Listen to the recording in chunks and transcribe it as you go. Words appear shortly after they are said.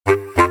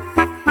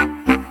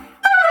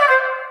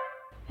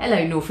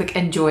Hello, Norfolk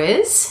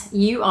enjoyers.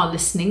 You are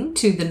listening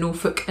to the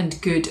Norfolk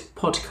and Good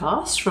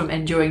podcast from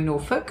Enjoying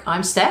Norfolk.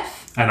 I'm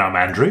Steph. And I'm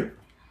Andrew.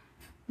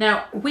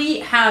 Now,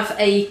 we have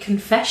a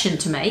confession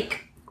to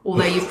make,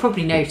 although you've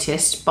probably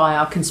noticed by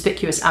our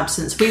conspicuous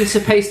absence. We were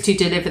supposed to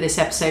deliver this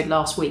episode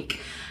last week,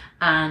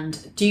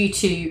 and due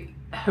to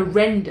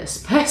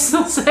horrendous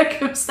personal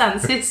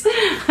circumstances,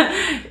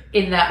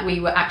 in that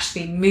we were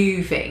actually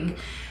moving,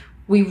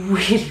 we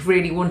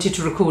really wanted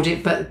to record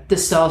it, but the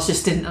stars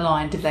just didn't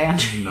align, did they,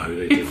 Andrew? No,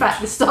 they didn't. In fact,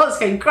 the stars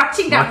came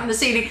crashing down from the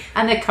ceiling,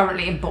 and they're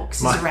currently in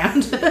boxes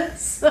around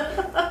us.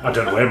 I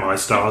don't know where my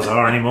stars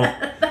are anymore,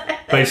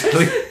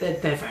 basically.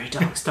 They're very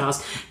dark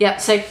stars. Yeah,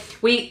 so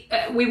we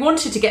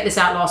wanted to get this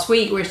out last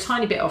week. We're a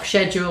tiny bit off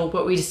schedule,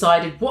 but we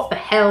decided, what the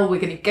hell,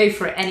 we're going to go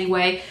for it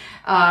anyway.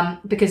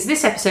 Because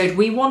this episode,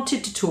 we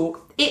wanted to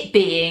talk, it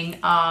being,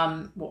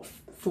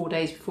 4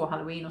 days before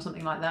Halloween or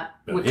something like that.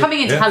 We're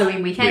coming into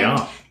Halloween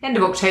weekend, end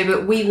of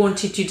October. We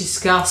wanted to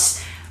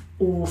discuss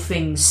all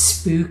things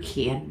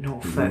spooky in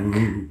Norfolk.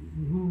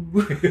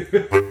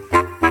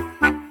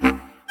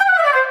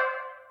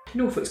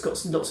 Norfolk's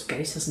got lots of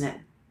ghosts, hasn't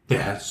it?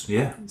 Yes,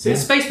 yeah. So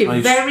it's supposed to be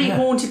a very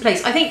haunted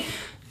place. I think,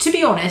 to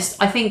be honest,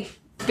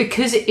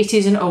 because it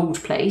is an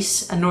old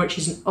place and Norwich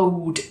is an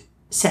old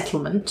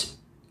settlement,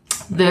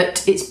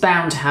 that it's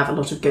bound to have a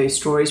lot of ghost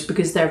stories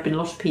because there have been a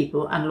lot of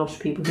people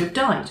who have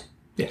died.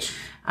 Yes.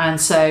 And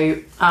so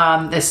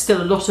there's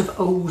still a lot of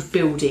old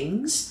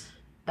buildings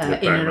in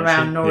and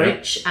around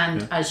Norwich,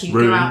 and as you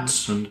go out,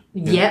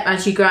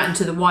 as you go out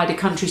into the wider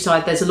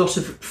countryside, there's a lot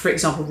of, for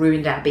example,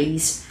 ruined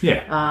abbeys.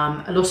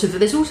 Yeah.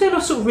 There's also a lot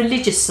of sort of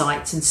religious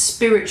sites and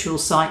spiritual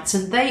sites,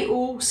 and they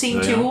all seem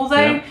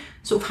although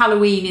sort of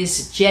Halloween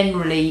is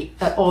generally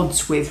at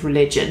odds with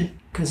religion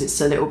because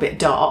it's a little bit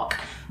dark,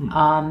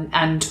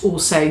 and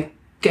also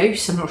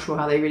ghosts. I'm not sure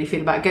how they really feel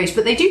about ghosts,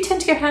 but they do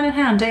tend to go hand in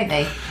hand, don't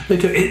they? They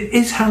do. It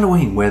is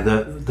Halloween where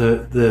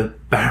the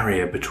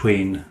barrier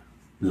between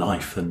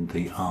life and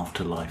the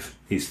afterlife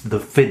is the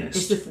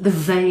thinnest. It's the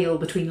veil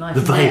between life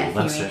and death. The veil,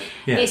 that's it.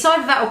 Yeah. It's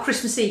either that or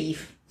Christmas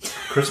Eve.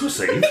 Christmas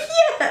Eve?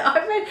 Yeah,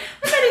 I've read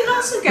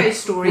lots of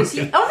ghost stories.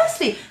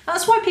 Honestly,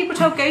 that's why people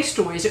tell ghost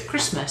stories at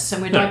Christmas,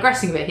 and we're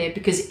digressing a bit here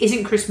because it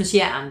isn't Christmas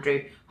yet,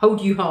 Andrew.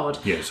 Hold you hard.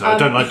 Yes, I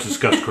don't like to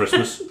discuss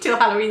Christmas. Until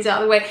Halloween's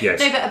out of the way. Yes.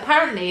 No, but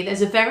apparently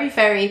there's a very,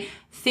 very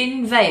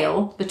thin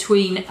veil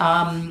between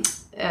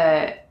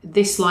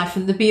this life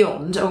and the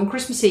beyond on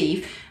Christmas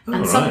Eve,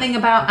 and something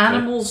about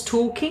animals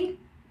talking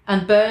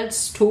and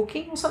birds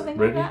talking or something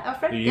like that.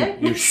 I've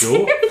read. You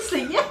sure?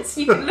 Seriously, yes.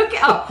 You can look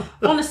it up.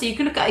 Honestly, you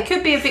can look at it. It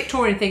could be a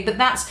Victorian thing, but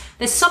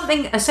there's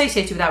something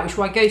associated with that, which is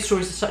why ghost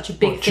stories are such a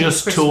big thing.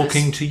 Just at Christmas.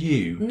 talking to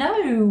you? No,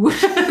 no.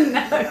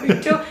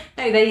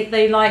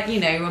 They like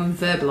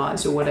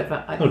verbalise or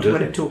whatever.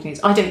 Whatever talking is.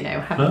 I don't know.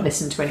 I haven't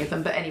listened to any of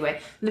them, but anyway,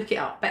 look it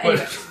up. But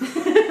anyway,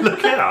 look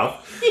it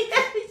up.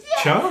 Yeah.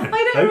 Charming.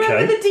 I don't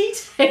remember the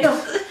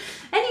details.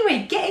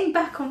 Anyway, getting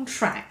back on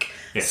track.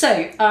 Yeah.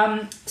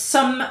 So,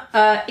 some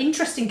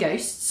interesting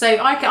ghosts. So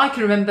I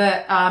can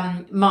remember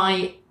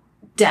my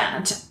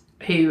dad,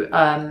 who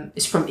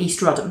is from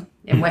East Rudham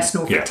in West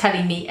Norfolk,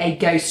 telling me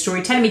ghost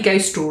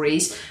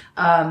stories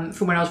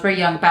from when I was very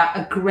young about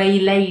a grey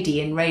lady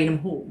in Raynham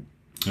Hall.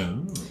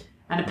 Oh.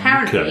 And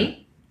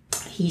apparently,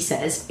 he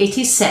says, it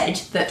is said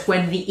that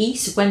when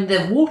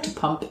the water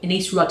pump in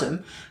East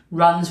Rudham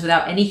runs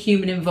without any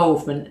human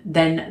involvement,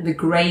 then the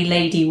grey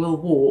lady will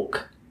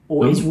walk,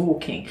 or is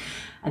walking.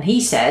 And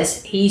he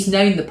says he's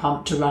known the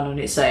pump to run on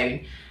its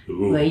own.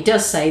 Well, he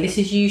does say this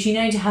is usually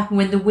known to happen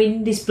when the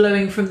wind is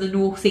blowing from the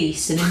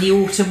northeast and in the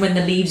autumn when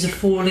the leaves are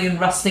falling and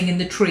rustling in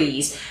the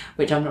trees,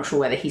 which I'm not sure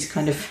whether he's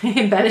kind of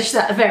embellished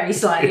that very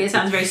slightly. It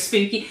sounds very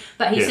spooky.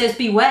 But he says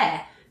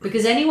beware,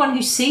 because anyone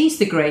who sees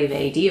the grey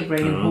lady of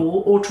Raynham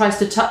Hall or tries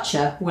to touch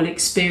her will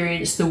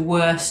experience the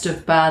worst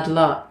of bad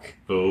luck.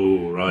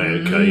 Oh, right,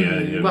 okay,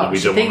 yeah. Well, I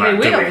think they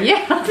will.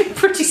 Yeah, I'd be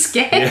pretty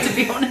scared, to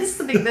be honest.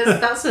 I think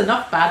that's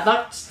enough bad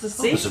luck to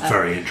see. That's a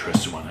very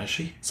interesting one,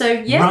 actually. So,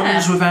 yeah.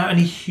 Runs without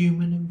any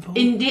human involvement.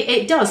 Indeed,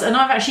 it does. And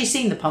I've actually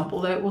seen the pump,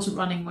 although it wasn't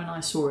running when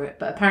I saw it.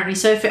 But apparently,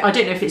 I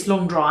don't know if it's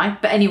long dry.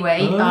 But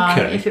anyway,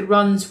 if it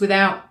runs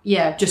without,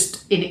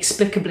 just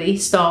inexplicably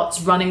starts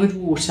running with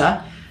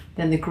water,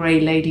 then the grey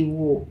lady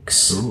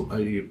walks. Ooh,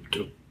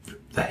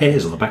 the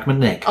hairs on the back of my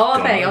neck.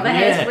 Are they? Are the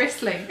hairs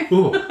bristling?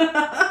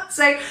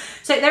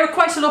 So there are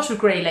quite a lot of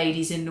grey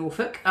ladies in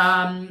Norfolk.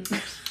 Yeah.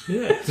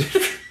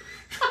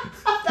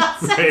 That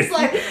sounds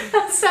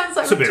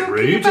like it's a bit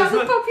rude, about the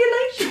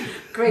population.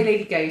 Grey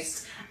lady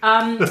ghosts.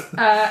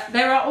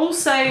 There are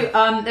also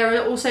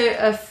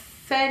a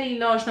fairly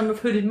large number of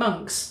hooded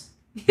monks.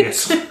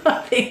 Yes.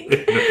 I think.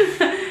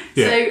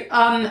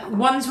 So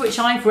ones which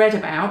I've read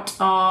about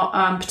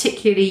are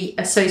particularly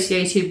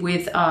associated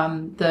with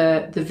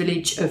the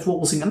village of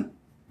Walsingham.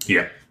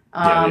 Yeah.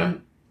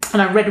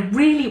 And I read a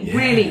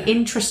really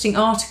interesting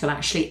article,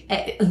 actually,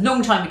 a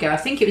long time ago. I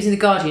think it was in The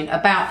Guardian,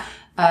 about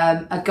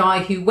a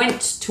guy who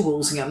went to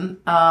Walsingham,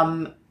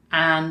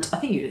 and I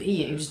think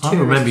he was a tourist. I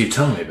remember you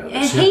telling me about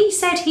this. And he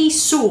said he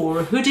saw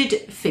a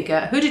hooded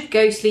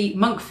ghostly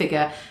monk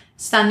figure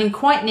standing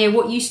quite near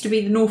what used to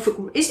be the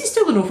Norfolk. Is it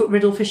still the Norfolk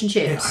Riddle Fish and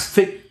Yeah, I Chips?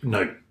 think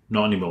no,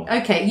 not anymore.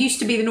 Okay, it used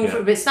to be the Norfolk.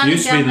 Yeah. But standing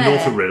Used to be down the there,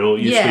 Norfolk Riddle.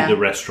 Used to Yeah. be the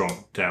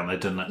restaurant down there,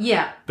 didn't it?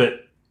 Yeah.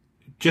 But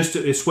just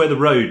it's where the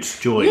roads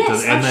join.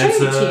 Yes, and I've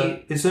shown it to you.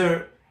 Is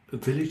there a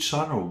village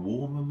sign or a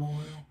war memorial?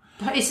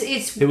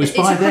 It was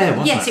by there,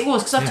 wasn't yes, it? it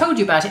was, because I've told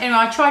you about it. Anyway,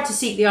 I tried to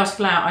seek the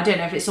article out. I don't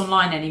know if it's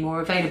online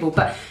anymore, available,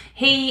 but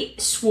he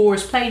swore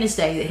as plain as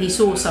day that he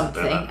saw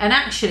something. And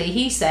actually,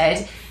 he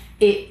said,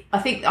 I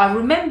think I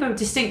remember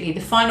distinctly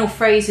the final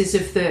phrases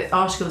of the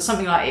article,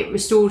 something like it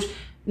restored,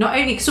 not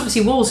only, because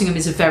obviously Walsingham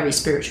is a very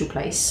spiritual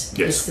place.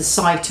 Yes. It's the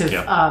site of,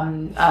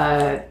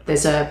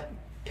 there's a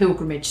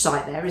pilgrimage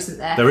site there, isn't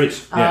there? There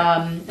is,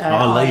 yeah.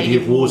 Our Lady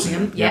of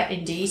Walsingham. Yeah,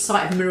 indeed.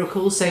 Site of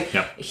miracles. So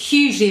Yeah.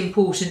 hugely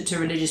important to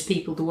religious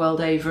people the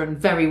world over and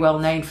very well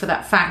known for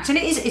that fact. And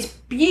it's a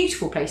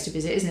beautiful place to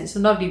visit, isn't it? It's a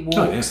lovely walk.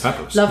 Oh, yeah, it's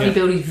fabulous. Lovely Yeah.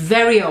 buildings,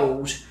 very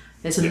old.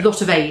 There's a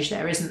lot of age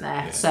there, isn't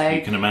there? Yeah. So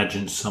you can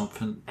imagine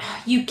something.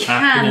 you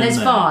can. happening There's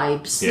there.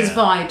 vibes. Yeah. There's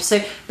vibes.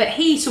 So, but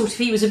he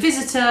was a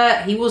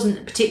visitor. He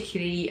wasn't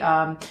particularly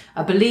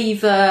a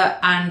believer,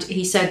 and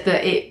he said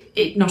that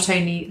it not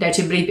only led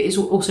him to believe, but it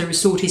also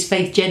restored his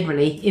faith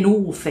generally in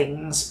all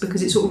things,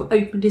 because it sort of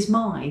opened his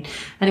mind,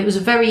 and it was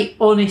a very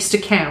honest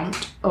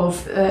account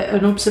of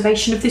an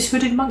observation of this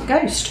hooded monk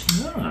ghost.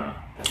 Ah,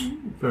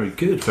 very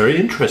good. Very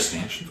interesting,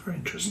 actually. Very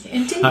interesting.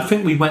 Indeed. I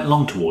think we went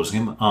along towards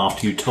him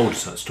after you told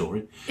us that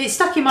story. It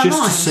stuck in my Just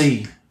mind. to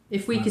see.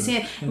 If we could see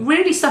it,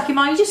 really stuck in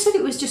mind. You just said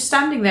it was just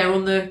standing there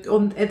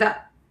at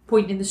that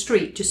point in the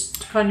street,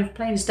 just kind of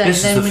plain as day,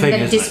 This is the thing,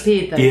 then it isn't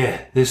disappeared. it? Though.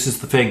 Yeah, this is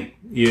the thing.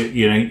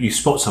 You know, you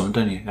spot something,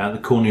 don't you, out the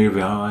corner of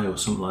your eye or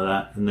something like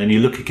that, and then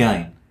you look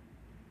again,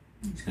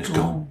 and it's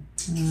gone.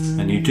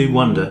 And you do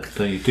wonder,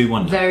 don't you? Do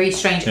wonder. Very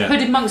strange. Yeah.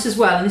 Hooded monks as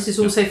well, and this is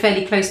also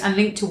fairly close and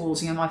linked to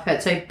Walsingham, I've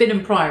heard. So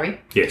Binham Priory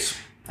Yes.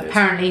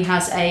 apparently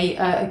has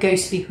a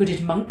ghostly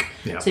hooded monk.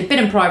 Yeah. So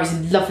Binham Priory is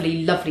a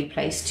lovely, lovely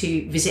place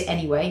to visit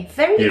anyway.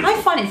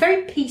 I find it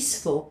very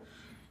peaceful.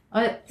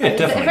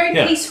 definitely, A very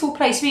yeah. peaceful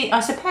place. I mean, I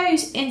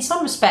suppose in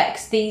some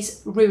respects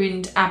these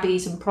ruined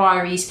abbeys and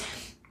priories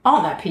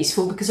aren't that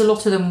peaceful, because a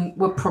lot of them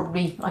were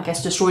probably, I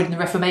guess, destroyed in the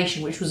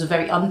Reformation, which was a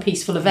very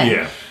unpeaceful event.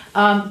 Yeah.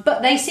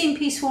 But they seem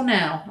peaceful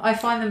now. I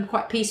find them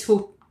quite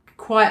peaceful,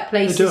 quiet I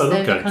places. do. I They're love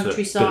in the going to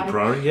countryside. Binham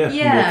Priory. Yeah.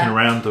 Yeah. Walking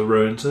around the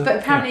ruins. But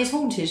apparently it's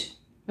haunted.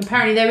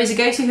 Apparently there is a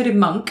ghostly hooded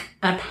monk.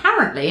 And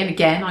apparently, and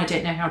again, I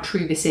don't know how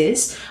true this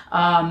is,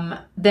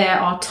 there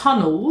are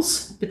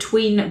tunnels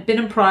between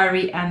Binham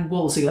Priory and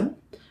Walsingham,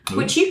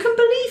 which you can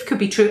believe could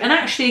be true. And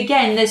actually,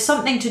 again, there's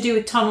something to do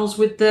with tunnels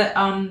with the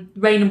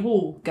Raynham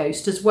Hall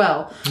ghost as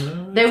well.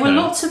 There were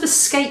lots of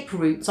escape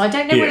routes. I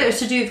don't know whether it was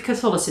to do with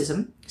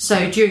Catholicism,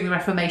 so during the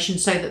Reformation,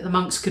 so that the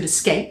monks could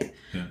escape.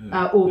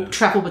 Or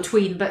travel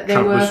between, but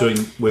there were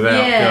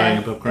without going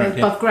above ground.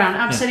 Above ground,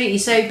 absolutely.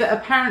 So, but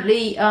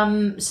apparently,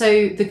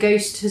 so the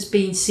ghost has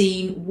been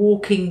seen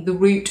walking the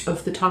route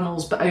of the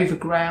tunnels, but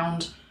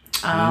overground,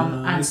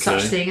 and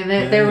such thing. And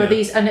there were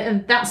these,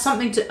 and that's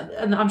something to,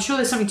 and I'm sure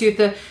there's something to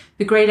do with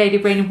the Grey Lady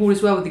of Raynham Hall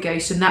as well with the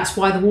ghost, and that's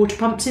why the water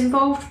pump's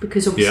involved,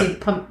 because obviously the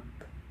pump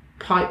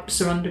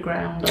pipes are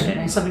underground. I don't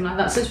know, something like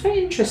that. So it's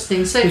very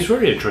interesting. So it's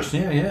very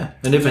interesting, yeah.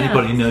 And if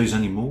anybody knows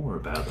any more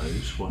about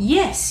those ones,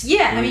 yes,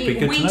 yeah. I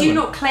mean, we do them.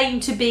 not claim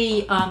to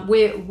be.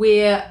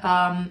 We're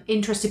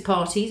interested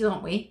parties,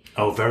 aren't we?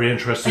 Oh, very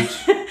interested.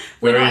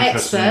 We're very not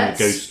interested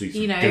experts, in the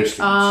ghostly, you know.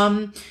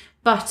 ghostliness.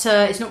 But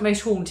it's not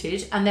most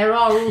haunted, and there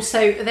are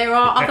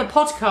other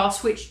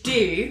podcasts which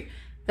do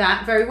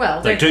that very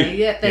well, don't they?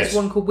 Yeah, there's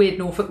one called Weird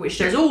Norfolk, which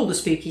does all the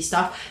spooky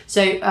stuff.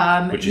 So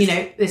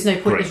there's no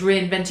point in us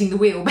reinventing the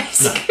wheel,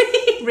 basically.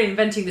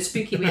 Reinventing the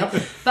spooky wheel.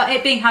 But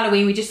it being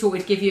Halloween, we just thought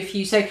we'd give you a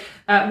few. So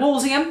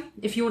Walsingham,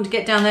 if you want to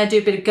get down there, do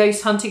a bit of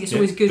ghost hunting, it's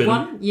always a good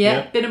one.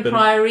 Binham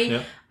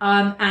Priory.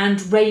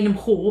 And Raynham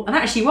Hall. And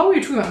actually, while we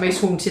were talking about Most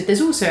Haunted,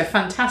 there's also a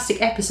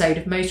fantastic episode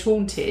of Most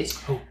Haunted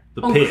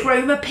on Pier.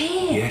 Cromer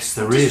Pier. Yes,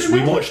 there is.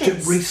 We watched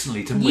it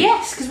recently, didn't we?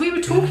 Yes, because we were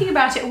talking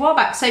about it a while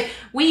back. So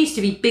we used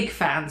to be big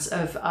fans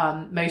of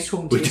Most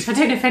Haunted. I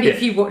don't know if any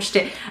of you watched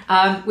it,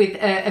 with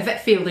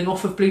Yvette Fielding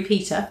off of Blue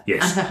Peter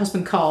and her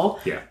husband Carl.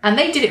 Yeah. And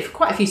they did it for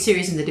quite a few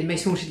series, and they did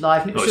Most Haunted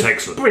Live. And it was just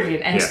excellent.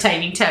 Brilliant,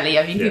 entertaining telly.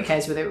 I mean, who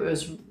cares whether it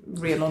was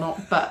real or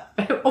not? But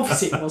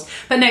obviously it was.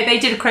 But no, they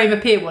did a Cromer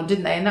Pier one,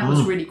 didn't they? And that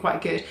was really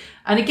quite good.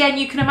 And again,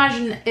 you can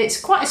imagine it's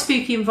quite a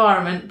spooky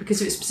environment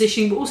because of its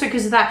positioning, but also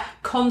because of that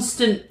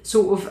constant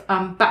sort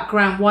of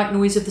background white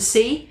noise of the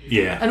sea.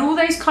 Yeah. And all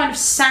those kind of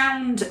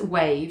sound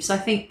waves, I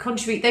think,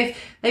 contribute.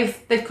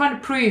 They've kind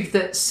of proved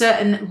that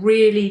certain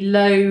really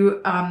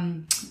low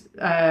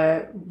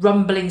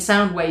rumbling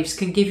sound waves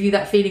can give you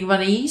that feeling of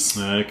unease.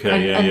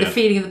 Okay, and the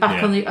feeling in the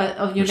back on your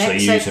neck. They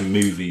use in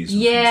movies.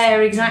 Yeah,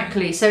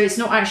 exactly. So it's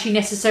not actually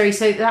necessary.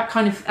 So that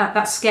kind of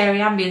that scary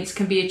ambience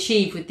can be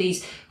achieved with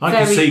these. I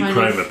can see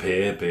Cromer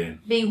Pier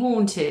being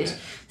haunted. Yeah.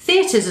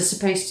 Theatres are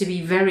supposed to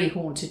be very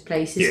haunted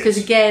places because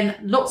again,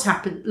 lots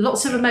happen,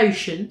 lots of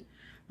emotion,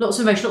 lots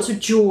of emotion, lots of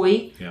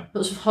joy,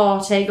 lots of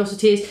heartache, lots of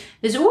tears.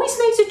 There's always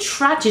loads of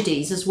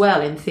tragedies as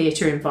well in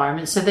theatre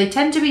environments, so they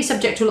tend to be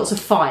subject to lots of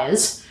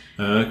fires.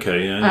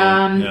 Okay,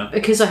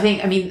 Because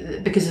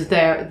because of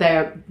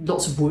their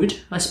lots of wood,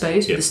 I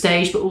suppose, for the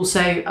stage, but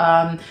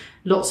also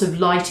lots of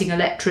lighting,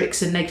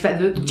 electrics, and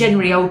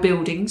generally old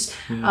buildings.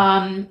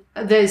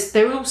 There's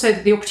also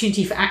the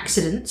opportunity for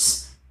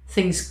accidents.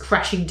 Things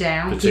crashing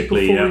down, people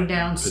falling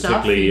down,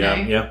 stuff.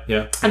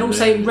 And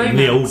also romance. In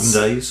the olden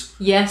days.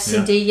 Yes,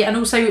 indeed. And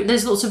also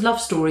there's lots of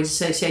love stories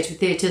associated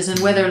with theatres,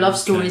 and where there are love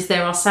stories,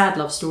 there are sad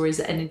love stories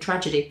that end in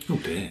tragedy. Oh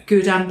dear.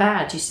 Good and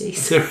bad, you see.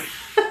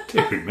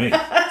 Dear me.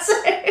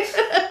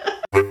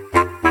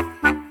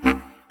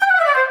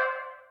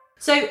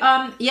 So,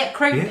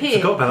 Croagh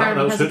Pier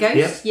apparently has a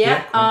ghost.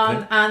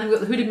 And we've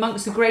got the Hooded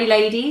Monks, the Grey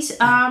Ladies.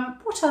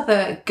 What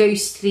other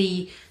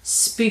ghostly,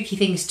 spooky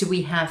things do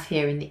we have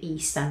here in the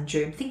East,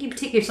 Andrew? I'm thinking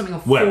particularly of something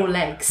on four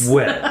legs.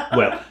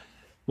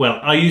 Well,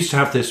 I used to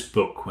have this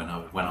book when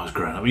I was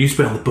growing up. It used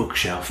to be on the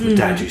bookshelf. My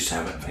dad used to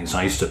have it and things.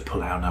 I used to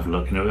pull out and have a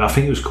look. I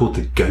think it was called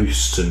The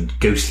Ghosts and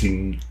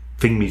Ghostly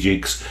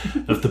Thingamajigs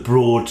of the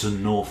Broads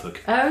and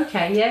Norfolk. Oh,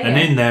 okay, yeah. And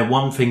in there,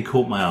 one thing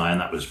caught my eye,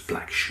 and that was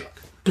Black Shuck.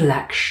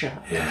 Black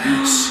Shuck.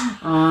 Yes.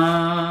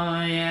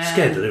 Oh, yeah.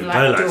 Scared the living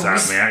daylights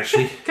out of me,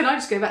 actually. Can I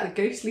just go back to the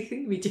ghostly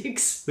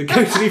thingamajigs? The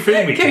ghostly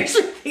thingamajigs?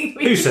 Ghostly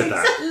thingamajigs. Who said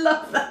that? I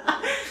love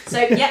that.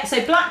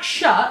 So Black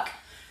Shuck.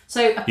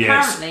 So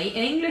apparently,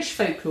 in English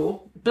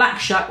folklore, Black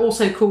Shuck,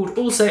 also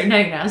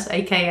known as,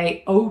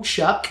 aka Old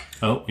Shuck.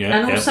 Oh, yeah.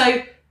 And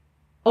also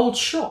Old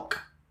Shock.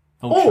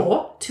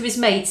 To his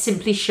mate,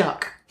 simply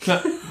Shuck.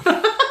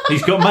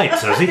 He's got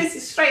mates, has he? This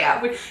is straight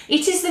out.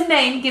 It is the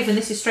name given,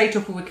 this is straight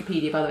off of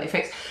Wikipedia, by the way,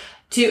 folks,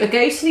 to a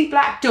ghostly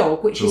black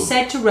dog which is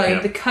said to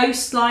roam the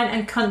coastline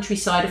and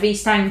countryside of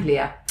East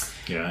Anglia.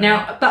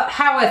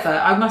 However,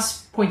 I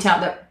must point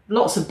out that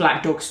lots of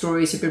black dog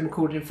stories have been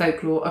recorded in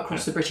folklore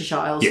across the British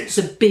Isles. Yes.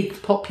 It's a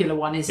big popular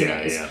one, isn't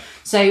it? Yeah.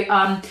 So,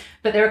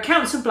 but there are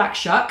accounts of Black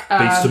Shuck.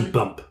 Beast and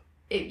Bump.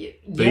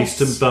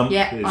 Beast and Bump.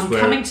 Yeah, I'm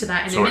coming to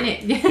that in a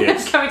minute.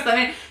 Yes. Coming to that in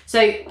a minute.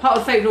 So, part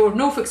of the folklore of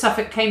Norfolk,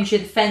 Suffolk, Cambridgeshire,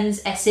 the Fens,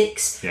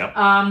 Essex. Yep.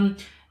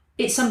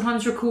 It's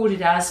sometimes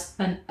recorded as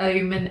an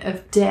omen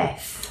of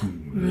death.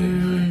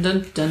 Dun,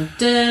 dun,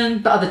 dun.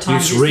 But other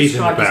times it's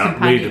described as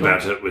companionable. Reading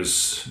about it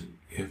was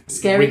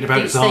scary. Reading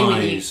about its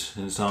eyes,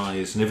 and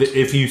if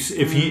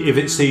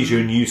it sees you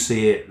and you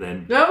see it,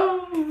 then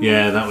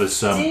that was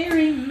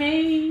dearie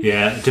me.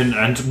 Yeah, it didn't.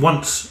 And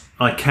once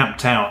I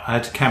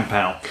had to camp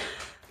out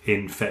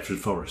in Thetford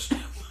Forest.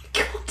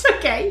 God,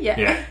 okay,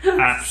 yeah.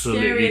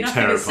 Absolutely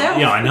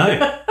terrifying. Yeah, I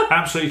know.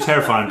 Absolutely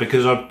terrifying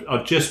because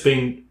I've just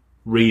been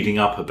reading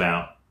up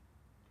about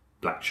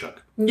Black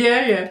Shuck.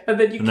 Yeah. And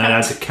then I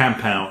had to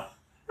camp out,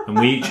 and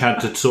we each had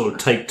to sort of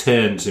take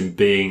turns in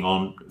being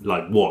on,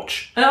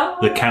 watch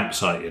the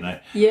campsite,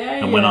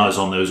 Yeah. And when I was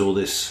on, there was all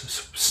this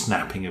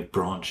snapping of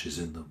branches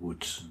in the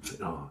woods.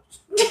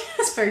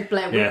 That's very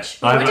Blair Witch.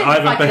 Yeah. I don't know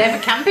if I could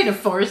ever camp in a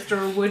forest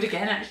or a wood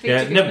again, actually.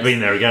 Yeah, never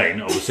been there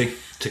again, obviously,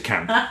 to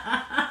camp.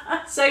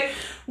 So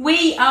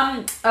we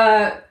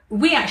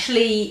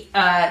actually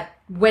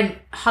went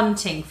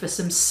hunting for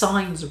some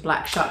signs of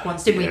Black Shuck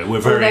once, didn't we? Yeah, we're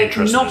very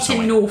interested. Not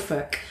in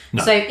Norfolk.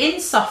 No. So in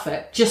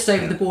Suffolk, just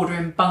over the border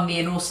in Bungay,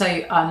 and also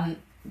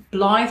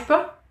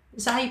Blythburgh.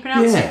 Is that how you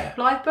pronounce it?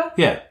 Blythburgh?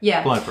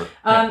 Yeah. Blythburgh.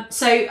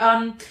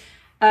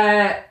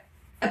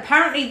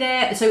 Apparently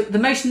the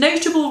most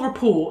notable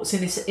reports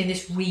in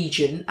this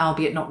region,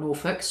 albeit not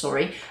Norfolk,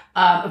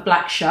 of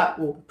Black Shuck,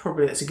 well,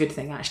 probably that's a good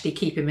thing actually,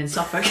 keep him in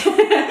Suffolk,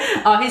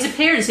 are his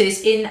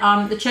appearances in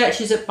the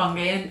churches at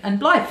Bungay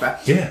and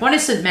Blythburgh. Yeah. One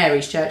is St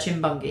Mary's Church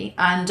in Bungay,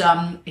 and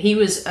he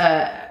was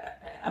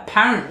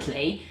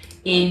apparently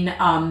in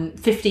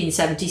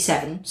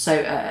 1577,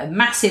 so a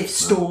massive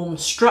storm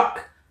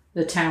struck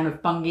the town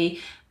of Bungay,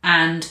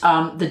 and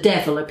the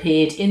devil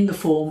appeared in the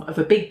form of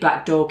a big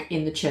black dog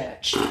in the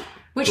church.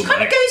 Which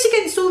kind of goes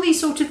against all these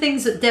sort of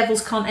things that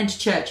devils can't enter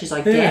churches,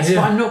 I guess, but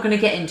I'm not going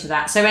to get into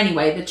that. So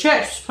anyway, the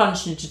church was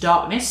plunged into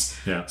darkness.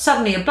 Yeah.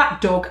 Suddenly a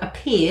black dog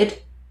appeared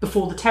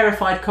before the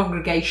terrified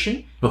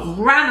congregation,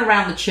 ran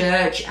around the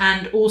church,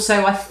 and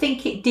also I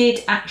think it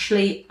did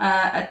actually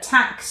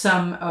attack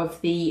some of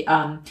the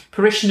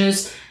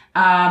parishioners.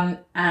 And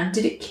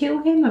did it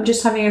kill him? I'm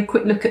just having a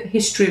quick look at the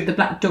history of the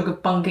Black Dog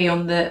of Bungay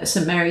on the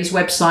St Mary's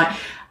website.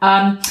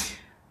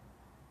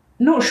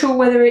 Not sure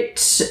whether it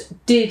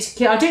did.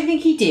 I don't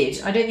think he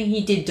did. I don't think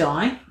he did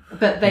die,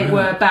 but they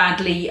were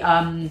badly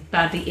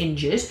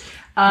injured.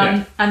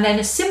 And then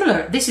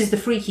this is the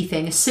freaky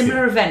thing, a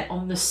similar event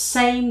on the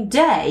same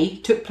day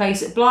took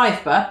place at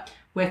Blythburgh,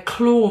 where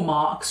claw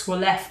marks were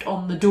left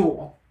on the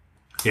door.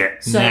 Yeah.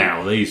 So,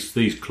 now these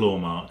claw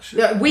marks.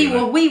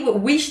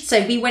 We should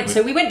say we went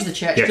to the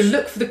church to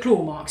look for the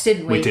claw marks,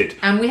 didn't we? We did.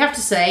 And we have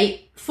to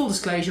say, full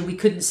disclosure, we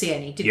couldn't see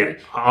any, did we?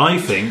 I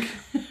think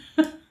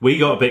we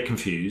got a bit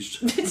confused.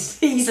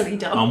 It's easily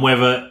done. On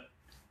whether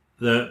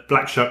the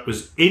Black Shuck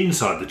was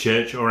inside the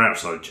church or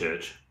outside the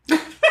church.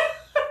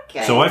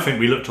 Okay. So I think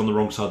we looked on the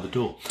wrong side of the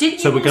door.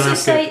 Didn't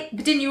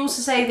you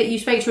also say that you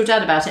spoke to your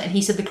dad about it, and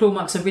he said the claw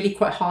marks are really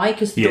quite high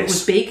because the dog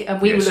was big,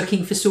 and we were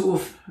looking for sort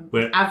of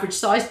average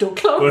sized dog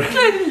claw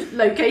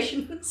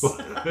locations.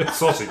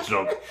 Sausage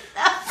dog.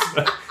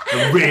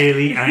 A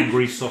really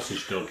angry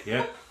sausage dog.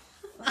 Yeah,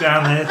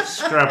 down there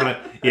scrabbling.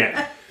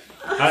 Yeah,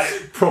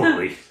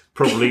 probably.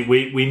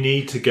 We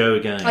need to go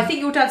again. I think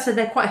your dad said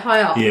they're quite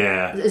high up.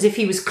 Yeah. As if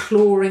he was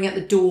clawing at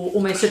the door,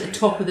 almost at the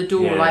top of the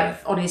door, like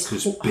on his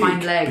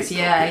hind legs. Big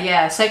Yeah, dog,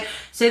 yeah.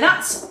 So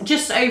that's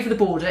just over the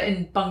border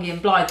in Bungay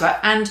and Blythburgh.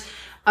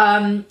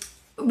 And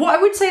what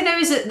I would say though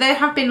is that there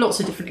have been lots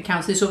of different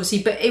accounts of this,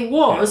 obviously, but it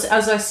was,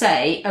 as I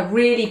say, a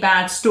really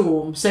bad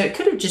storm. So it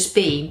could have just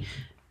been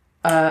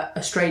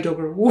a stray dog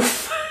or a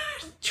wolf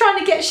trying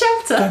to get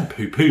shelter. Don't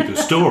poo-poo the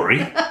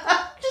story.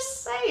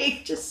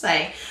 Just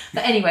saying.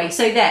 But anyway,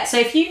 so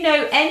if you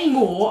know any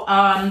more,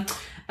 but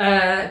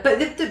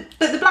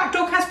the black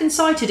dog has been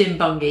sighted in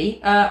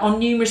Bungay on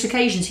numerous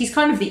occasions. He's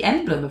kind of the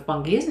emblem of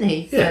Bungay, isn't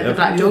he? Yeah, the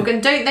black dog.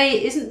 And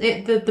isn't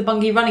it the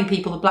Bungay running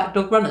people, the black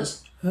dog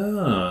runners?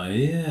 Oh,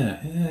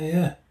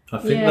 yeah. I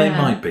think they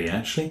might be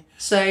actually.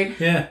 So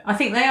yeah, I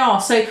think they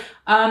are. So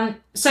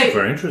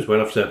very interesting.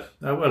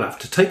 We'll have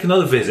to take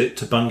another visit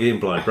to Bungay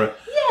and Blythburgh.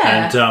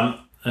 Yeah.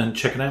 And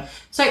check it out.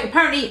 So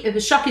apparently the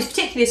shuck is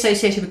particularly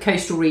associated with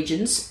coastal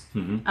regions,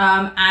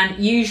 and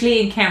usually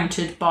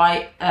encountered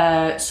by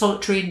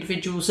solitary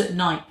individuals at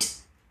night.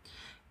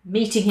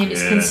 Meeting him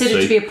is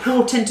considered to be a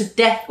portent of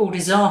death or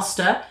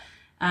disaster,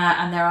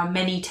 and there are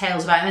many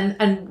tales about him.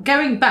 And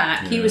going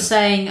back, he was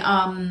saying,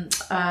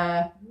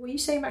 what were you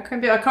saying about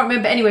Cranberry? I can't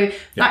remember. Anyway,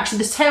 actually,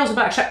 the tales of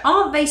Black Shuck,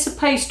 aren't they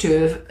supposed to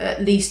have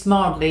at least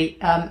mildly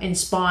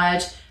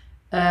inspired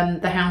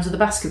the Hounds of the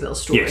Baskerville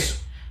story?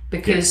 Yes.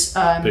 Because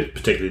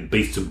particularly the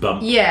Beast and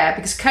Bump. Yeah,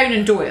 because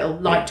Conan Doyle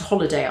liked to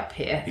holiday up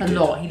here a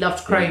lot. He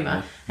loved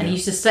Cromer, and he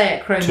used to stay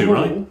at Cromer Hall.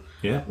 Right.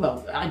 Yeah.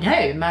 Well, I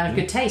know, man of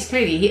good taste.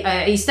 Clearly,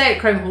 he stayed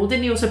at Cromer Hall.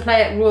 Didn't he also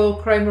play at Royal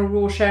Cromer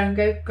Royal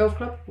Sheringham Golf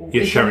Club?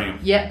 Yeah,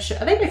 Sheringham. Yeah,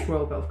 are they both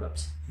Royal Golf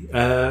Clubs?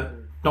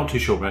 Not too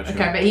sure about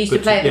Sheringham. Okay, but he used to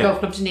play at the golf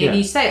club, didn't he? And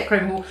he stayed at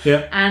Cromer Hall.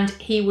 Yeah. And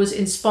he was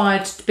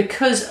inspired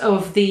because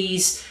of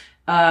these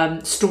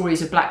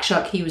stories of Black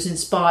Shuck. He was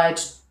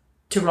inspired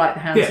to write the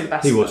Hounds of the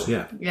Baskerville. He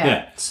was,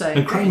 yeah. So,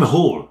 and Cromer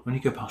Hall, when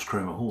you go past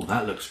Cromer Hall,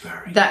 that looks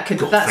very it's got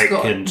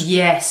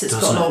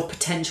a lot of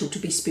potential to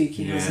be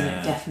spooky, doesn't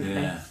it?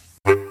 Definitely. Yeah.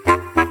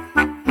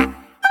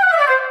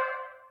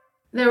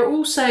 There are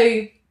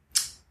also,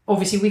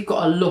 obviously, we've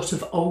got a lot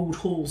of old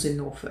halls in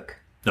Norfolk.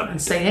 No, and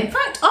in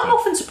fact, I'm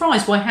often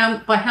surprised by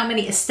how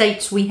many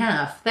estates we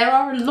have. There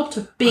are a lot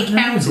of big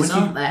houses,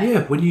 aren't there?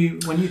 Yeah, when you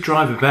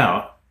drive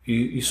about,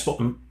 you spot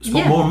more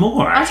and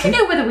more. Actually. I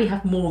don't know whether we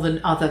have more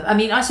than other. I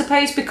mean, I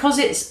suppose because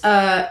it's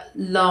a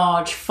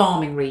large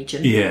farming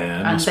region,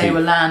 and they were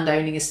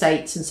land-owning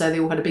estates, and so they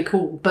all had a big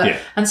hall. But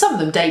and some of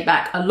them date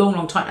back a long,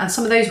 long time, and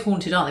some of those are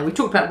haunted, aren't they? We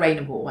talked about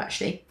Raynham Hall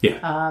actually,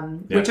 which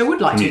I would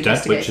like to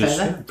investigate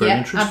further. Very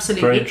interesting.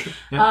 Absolutely. Very interesting.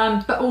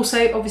 Yeah. But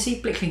also, obviously,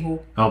 Blickling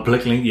Hall. Oh,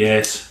 Blickling,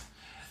 yes.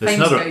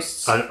 Famous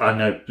ghosts. I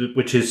know,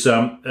 which is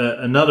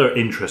another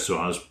interest of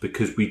ours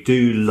because we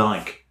do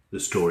like the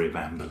story of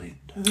Anne Boleyn.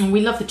 And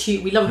we love the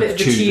we love a bit of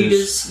the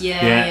Tudors.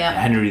 Yeah.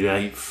 Henry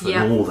VIII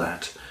and all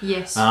that.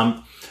 Yes.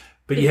 But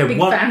big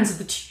fans of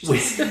the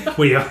Tudors.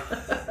 We are.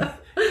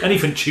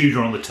 Anything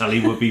Tudor on the telly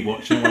we'll be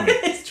watching, won't we?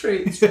 It's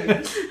true.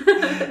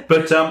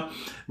 But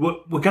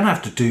we're going to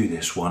have to do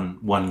this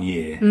one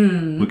year.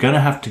 We're going to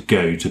have to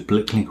go to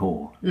Blickling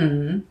Hall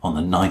on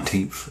the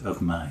 19th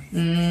of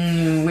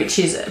May. Which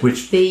is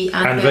the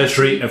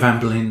anniversary of Anne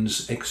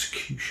Boleyn's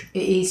execution.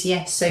 It is,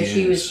 yes. So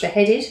she was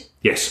beheaded.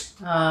 Yes.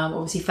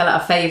 Obviously fell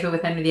out of favour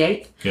with Henry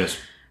VIII. Yes.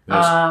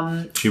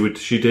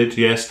 She did,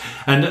 yes.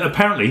 And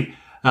apparently,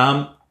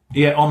 on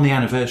the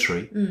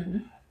anniversary,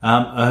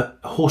 a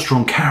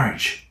horse-drawn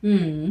carriage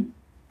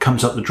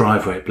comes up the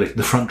driveway,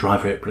 the front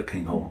driveway at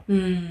Blickling Hall.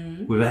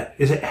 With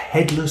is it a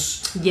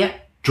headless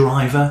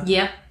driver?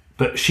 Yeah.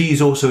 But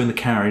she's also in the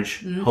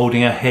carriage,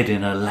 holding her head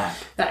in her lap.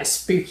 That is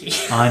spooky.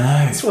 I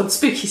know. It's one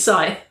spooky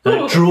sight.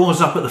 And it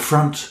draws up at the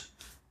front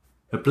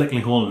of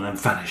Blickling Hall and then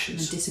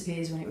vanishes. And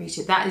disappears when it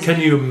reaches. That is. Can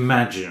you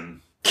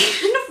imagine?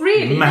 Not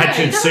really.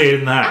 Imagine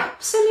seeing that.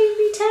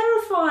 Absolutely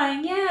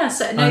terrifying. Yeah.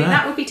 So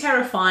that would be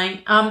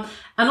terrifying. And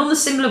on a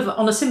similar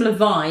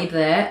vibe,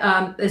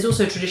 there's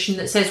also a tradition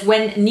that says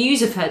when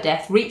news of her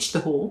death reached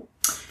the hall,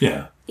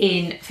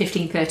 in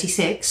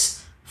 1536,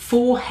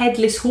 4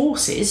 headless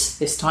horses,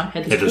 this time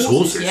headless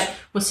horses,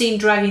 were seen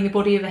dragging the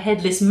body of a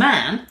headless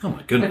man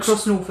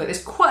across Norfolk.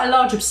 There's quite a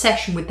large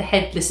obsession with the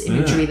headless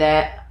imagery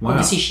there. Wow.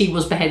 Obviously, she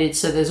was beheaded,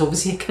 so there's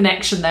obviously a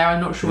connection there. I'm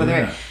not sure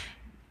whether it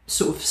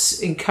sort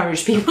of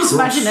encouraged people's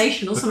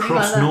imagination or something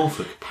like that.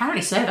 Norfolk.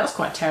 Apparently so. That's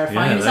quite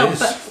terrifying itself.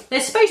 But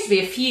there's supposed to be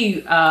a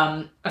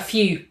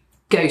few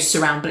ghosts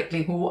around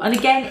Blickling Hall, and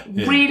again,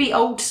 really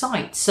old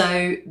site.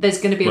 So there's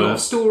going to be a lot of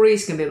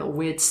stories. Going to be a lot of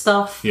weird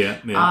stuff. Yeah.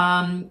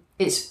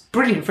 It's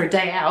brilliant for a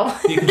day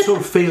out. You can sort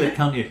of feel it,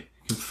 can't you?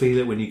 You You can feel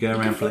it when you go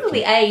around. You can feel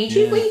the age.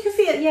 Yeah. You can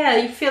feel,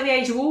 you can feel the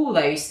age of all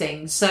those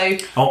things. So,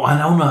 and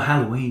on a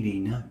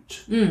Halloweeny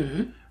note,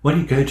 when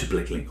you go to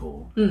Blickling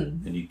Hall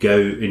and you go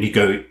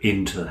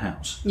into the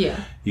house,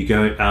 you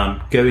go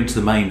into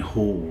the main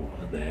hall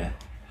there,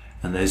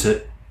 and there's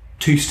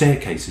 2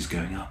 staircases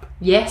going up.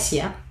 Yes,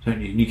 yeah. Don't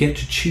you? And you get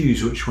to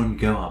choose which one you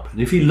go up.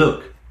 And if you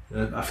look,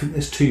 I think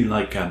there's 2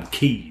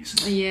 keys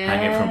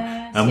hanging from,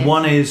 and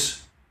one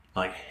is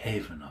like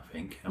heaven, I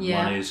think, and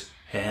one is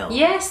hell.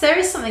 Yes, there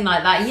is something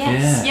like that.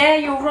 Yes, yeah,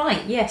 you're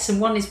right. Yes, and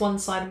one is one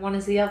side and one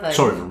is the other.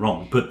 Sorry if I'm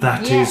wrong, but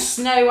that is. Yes,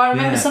 no, I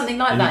remember something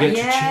like that. You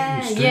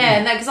get to choose,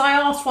 because I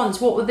asked once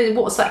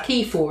what's that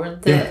key for,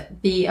 and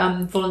the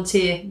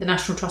volunteer, the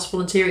National Trust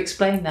volunteer,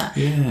 explained that.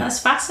 Yeah. That's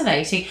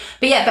fascinating.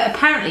 But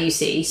apparently, you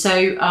see,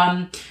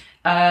 so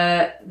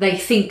they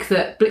think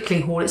that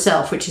Blickling Hall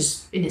itself, which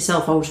is in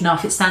itself old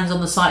enough, it stands on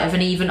the site of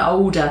an even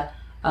older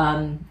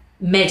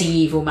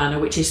medieval manor,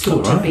 which is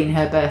thought to have been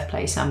her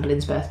birthplace, Anne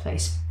Boleyn's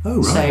birthplace.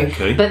 Oh right,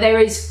 okay. But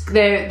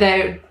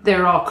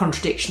there are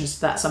contradictions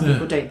to that. Some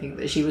people don't think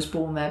that she was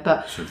born there,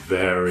 but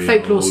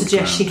folklore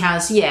suggests she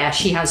has. Yeah,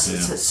 she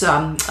has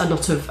a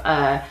lot of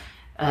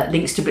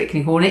links to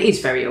Blickling Hall, and it is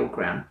very old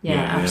ground. Yeah,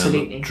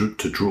 absolutely.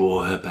 To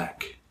draw her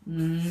back.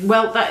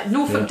 Well,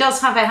 Norfolk does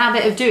have a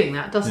habit of doing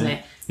that, doesn't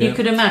it? You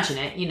could imagine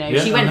it. You know,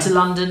 she went to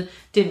London,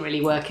 didn't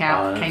really work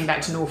out, came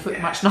back to Norfolk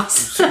much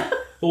nicer.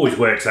 Always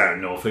works out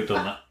in Norfolk,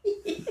 doesn't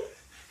it?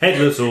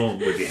 Headless or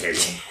with your head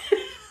on.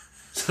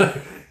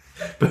 So,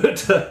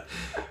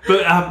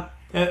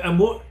 and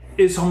what?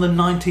 It's on the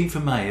 19th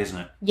of May, isn't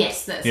it?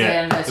 Yes, that's the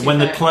anniversary. When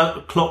the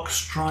clock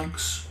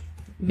strikes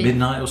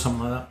midnight or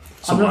something like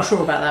that. I'm not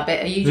sure about that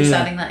bit. Are you just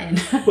adding that in?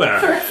 Well,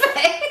 for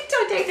effect,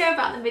 I don't know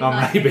about the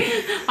midnight. Maybe.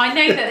 I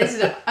know that this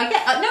is. No,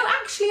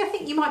 actually, I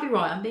think you might be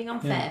right. I'm being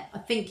unfair. Yeah. I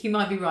think you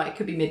might be right. It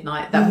could be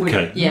midnight. That would,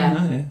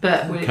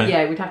 But we'd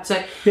have to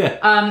say.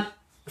 Yeah.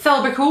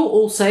 Felbrick Hall,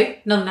 also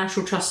another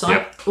National Trust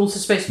site, also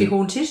supposed to be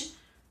haunted.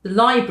 The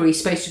library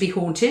is supposed to be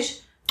haunted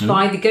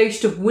by the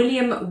ghost of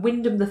William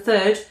Wyndham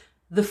III,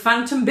 the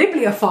Phantom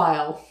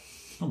Bibliophile.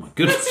 Oh my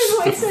goodness. This is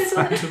what it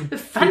says. The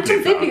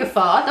Phantom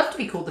Bibliophile. I'd love to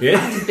be called the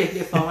Phantom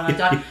Bibliophile when I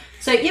die.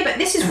 So, but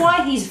this is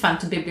why he's a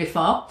Phantom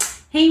Bibliophile.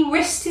 He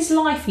risked his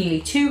life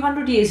nearly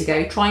 200 years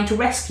ago trying to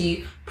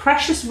rescue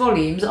precious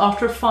volumes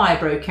after a fire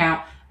broke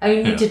out,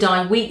 only to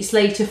die weeks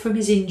later from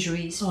his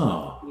injuries.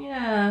 Oh.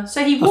 Yeah.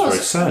 So he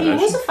was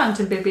a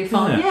Phantom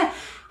Bibliophile. Yeah.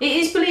 It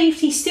is believed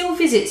he still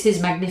visits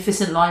his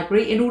magnificent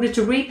library in order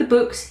to read the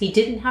books he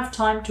didn't have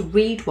time to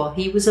read while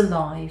he was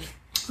alive.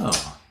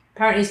 Oh.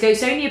 Apparently his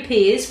ghost only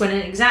appears when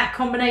an exact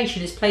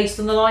combination is placed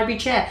on the library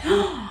chair.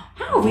 How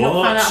have we not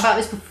found out about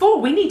this before?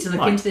 We need to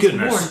look into this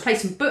more and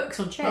place some books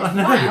on chairs.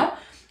 Wow.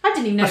 I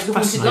didn't even know it was a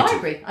haunted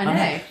library. I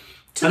know.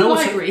 To the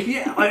library.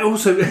 Yeah, I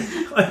also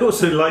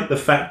like the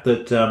fact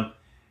that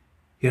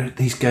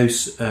these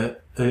ghosts are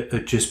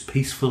just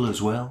peaceful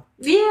as well.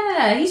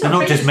 Yeah, he's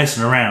not just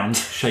messing around,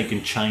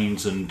 shaking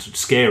chains and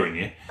scaring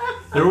you.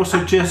 They're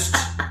also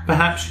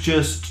perhaps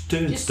just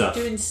doing stuff.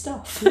 Doing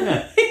stuff.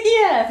 Yeah.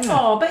 Yeah.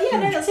 Oh, but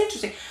that's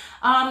interesting.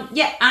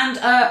 And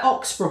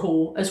Oxburgh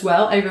Hall as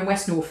well, over in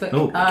West Norfolk.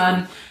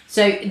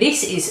 So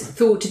this is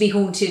thought to be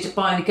haunted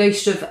by the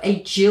ghost of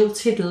a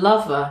jilted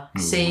lover.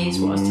 See, is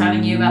what I was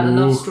telling you about the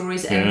love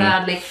stories that end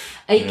badly.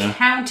 A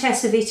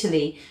countess of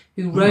Italy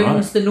who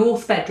roams the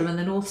north bedroom and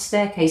the north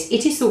staircase.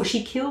 It is thought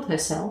she killed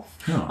herself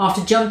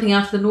after jumping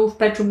out of the north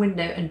bedroom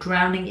window and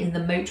drowning in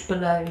the moat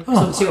below.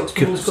 Obviously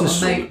Oxburgh Hall's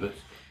got a moat.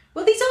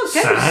 Well, these are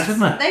ghosts. Sad,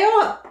 isn't it? They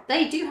are.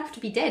 They do have to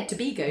be dead to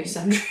be ghosts,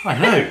 Andrew. I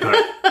know, but...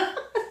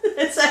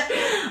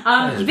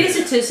 So,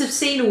 visitors have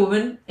seen a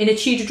woman in a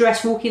Tudor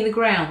dress walking the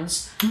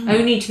grounds,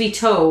 only to be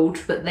told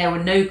that there were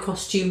no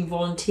costume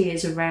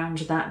volunteers around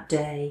that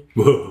day.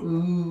 Whoa.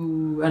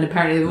 Ooh, and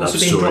apparently there have also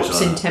been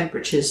drops in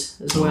temperatures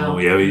as well. Oh,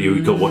 yeah,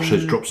 you've got to watch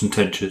those drops in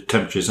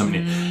temperatures, haven't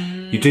you?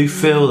 You do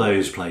feel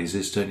those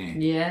places, don't you?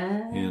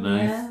 Yeah. You know?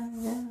 Yeah.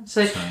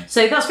 So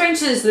that's very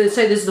interesting.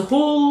 So there's the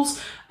halls,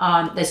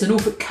 there's the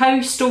Norfolk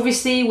coast,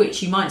 obviously,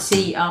 which you might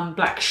see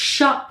Black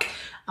Shuck.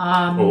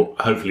 Or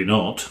hopefully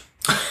not.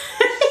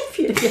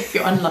 if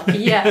you're unlucky,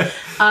 yeah.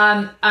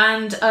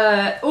 And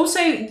also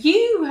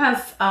you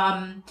have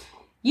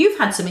you've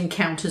had some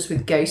encounters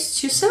with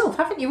ghosts yourself,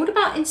 haven't you? What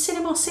about in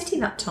Cinema City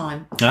that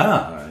time?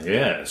 Ah,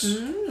 yes.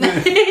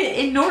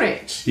 In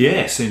Norwich.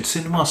 Yes, in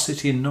Cinema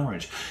City in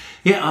Norwich.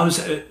 Yeah, I was.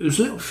 It was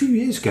a few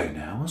years ago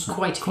now, wasn't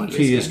it? Quite a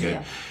few years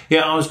ago.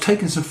 Yeah, I was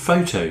taking some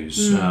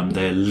photos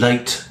there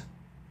late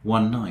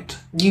one night.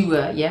 You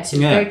were, yes. It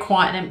was very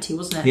quiet and empty,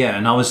 wasn't it? Yeah,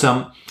 and I was.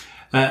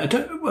 I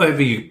don't know whether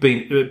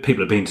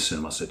people have been to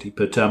Cinema City,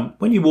 but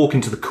when you walk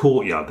into the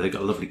courtyard, they've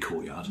got a lovely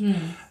courtyard,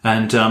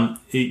 and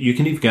you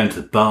can either go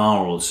into the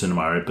bar or the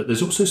cinema area, but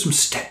there's also some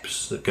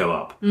steps that go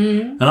up.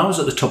 And I was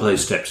at the top of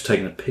those steps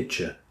taking a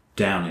picture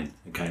down in.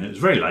 Okay, and it was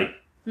very late,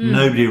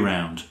 nobody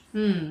around.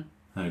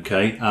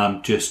 Okay,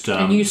 just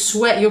and you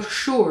sweat. You're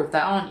sure of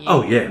that, aren't you?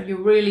 Oh yeah, you're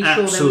really sure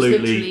there was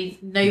literally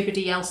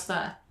nobody else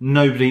there.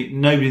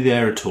 Nobody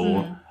there at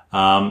all.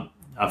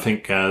 I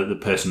think the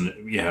person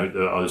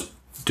that I was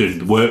doing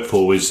the work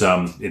for was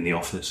in the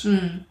office,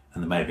 and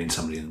there may have been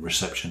somebody in the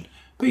reception.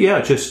 But yeah,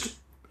 I just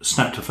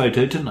snapped a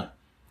photo, didn't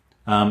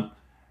I?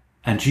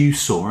 And you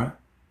saw it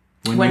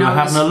when you were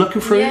having a look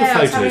through the photos,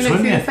 I was having a look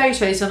weren't through you? the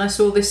photos, and I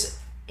saw this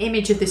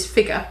image of this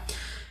figure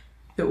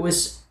that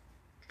was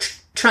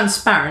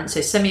transparent,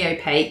 so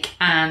semi-opaque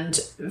and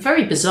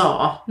very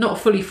bizarre, not a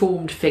fully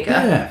formed figure.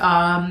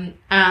 Yeah.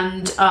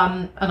 And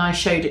I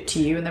showed it to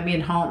you, and then we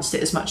enhanced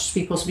it as much as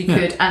we possibly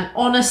could. And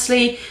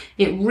honestly,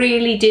 it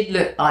really did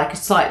look like a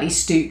slightly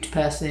stooped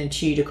person in a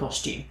Tudor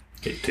costume.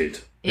 It did.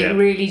 It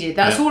really did.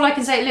 That's all I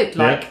can say it looked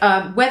like.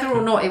 Yeah. Whether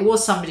or not it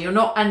was somebody or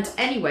not. And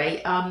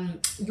anyway,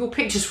 your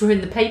pictures were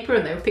in the paper,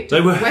 and they were picked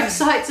up on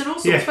websites and all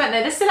sorts, weren't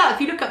they? They're still out.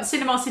 If you look up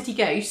Cinema City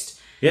Ghost,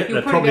 yeah, you'll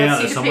they're probably be able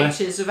to see the somewhere.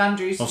 pictures of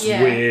Andrew's. Lots of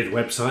weird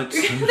websites.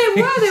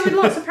 There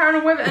were lots of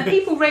paranormal web, and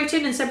people wrote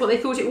in and said what they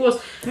thought it was.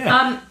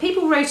 Yeah.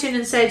 People wrote in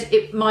and said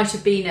it might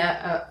have been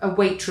a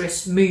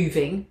waitress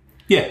moving.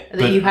 Yeah,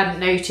 That you hadn't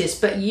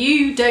noticed, but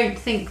you don't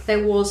think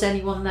there was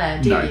anyone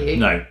there, do you?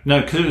 No,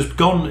 because it was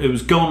gone. It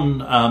was gone.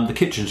 The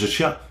kitchens are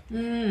shut.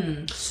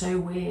 So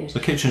weird. The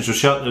kitchens were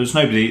shut. There was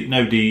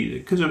nobody,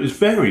 because it was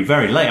very,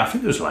 very late. I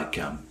think it was like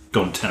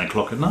gone 10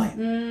 o'clock at night.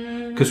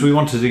 Because we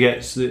wanted to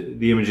get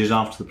the images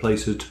after the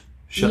place had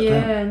shut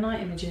down. Yeah,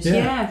 night images.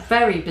 Yeah,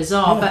 very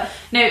bizarre. But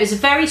no, it was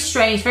very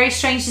strange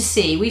to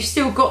see. We've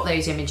still got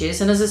those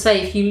images, and as I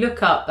say, if you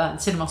look up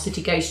Cinema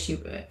City Ghost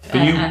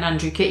and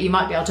Andrew Kitt, you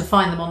might be able to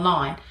find them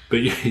online. But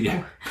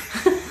yeah.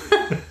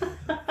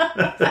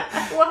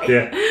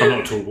 Yeah, I'm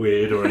not at all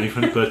weird or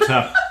anything, but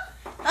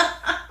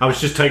I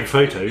was just taking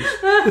photos.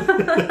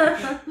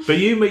 But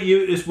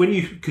it's when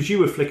because you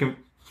were flicking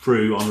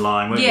through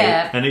online, weren't you?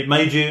 And it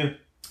made you.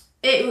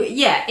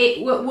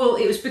 It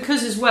was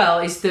because as well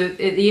is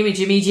the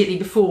image immediately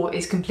before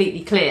is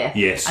completely clear.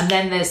 Yes. And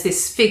then there's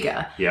this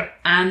figure. Yeah.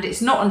 And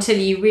it's not until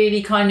you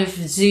really kind of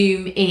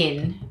zoom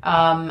in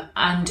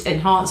and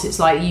enhance it's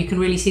like you can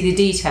really see the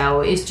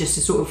detail. It's just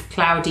a sort of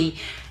cloudy,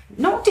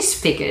 not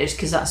disfigured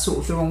because that's sort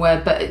of the wrong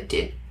word, but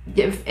an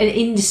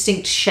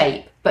indistinct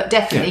shape. But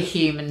definitely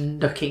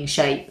human-looking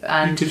shape,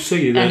 and you can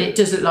see that. And it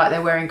does look like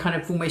they're wearing kind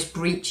of almost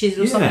breeches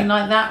or something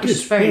like that, which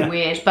is very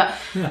weird. But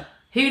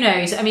who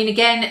knows? I mean,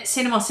 again,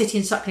 Cinema City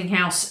and Suckling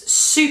House,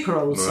 super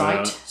old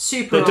site,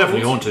 super old. They're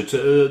definitely haunted.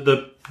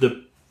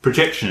 The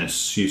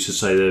projectionists used to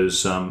say there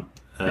was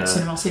at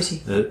Cinema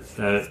City,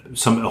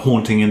 some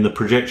haunting in the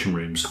projection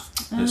rooms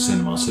at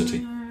Cinema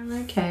City.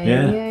 Okay,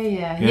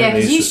 yeah.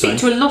 Because you speak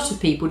to a lot of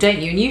people, don't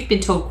you? And you've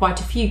been told quite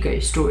a few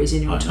ghost stories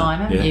in your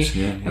time, haven't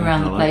you?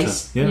 Around the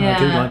place. I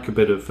do like a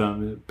bit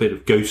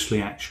of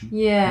ghostly action.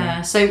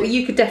 Yeah. So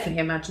you could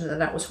definitely imagine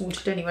that was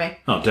haunted anyway.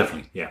 Oh,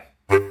 definitely. Yeah.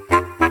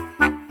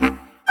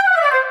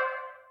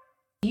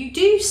 You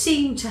do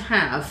seem to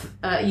have.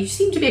 You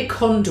seem to be a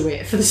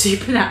conduit for the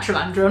supernatural,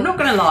 Andrew. I'm not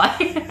going to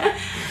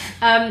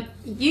lie.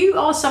 You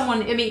are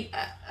someone. I mean.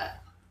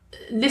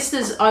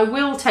 Listeners, I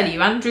will tell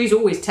you, Andrew's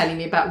always telling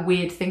me about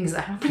weird things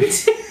that happen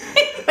to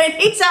him when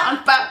he's out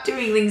and about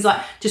doing things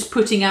like just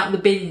putting out the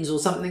bins or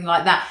something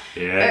like that.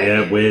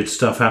 Weird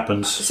stuff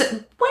happens.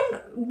 So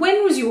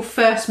when was your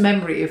first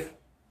memory of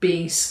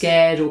being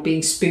scared or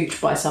being spooked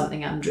by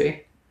something, Andrew?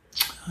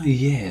 Oh,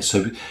 yeah,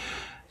 so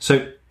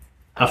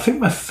I think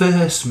my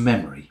first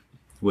memory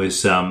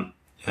was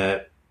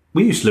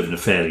we used to live in a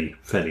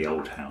fairly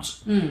old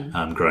house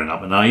growing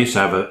up, and I used to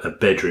have a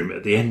bedroom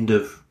at the end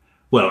of.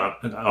 Well,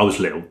 I was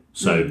little,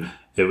 so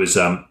it was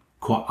I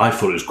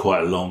thought it was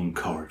quite a long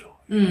corridor,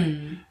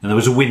 and there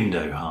was a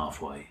window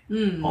halfway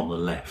on the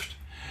left,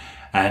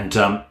 and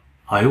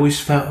I always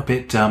felt a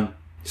bit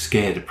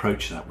scared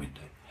approaching that window.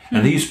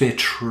 And there used to be a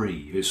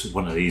tree. It was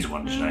one of these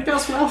ones, you know.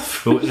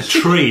 But a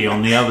tree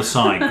on the other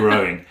side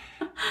growing,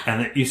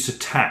 and it used to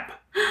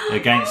tap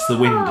against the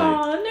window.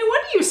 Oh, no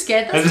wonder you were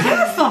scared. That's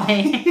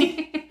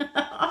terrifying.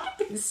 I've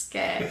been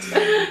scared.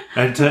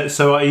 And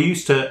so I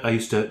used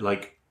to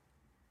like.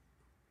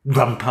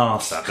 Run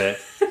past that bit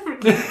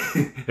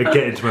and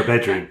get into my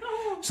bedroom.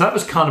 So that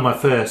was kind of my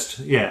first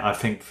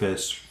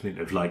thing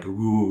of like,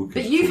 ooh.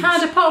 But you've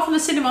had, apart from the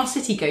Cinema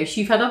City ghost,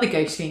 you've had other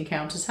ghostly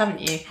encounters,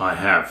 haven't you? I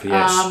have,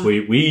 yes.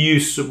 We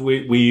used to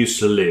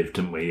live,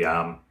 didn't we?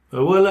 A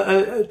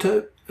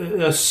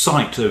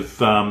site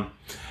of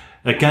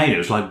again, it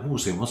was like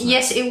Walsingham, wasn't it?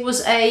 Yes, it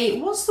was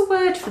what's the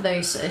word for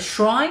those? A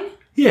shrine?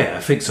 Yeah,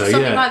 I think so.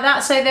 Something like that.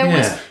 So there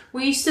was.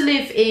 We used to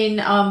live in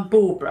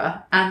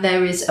Barbara, and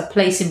there is a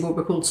place in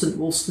Barbara called St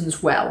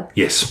Wolstan's Well.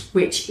 Yes.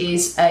 Which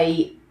is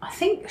I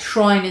think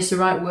shrine is the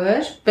right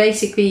word.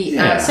 Basically,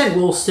 St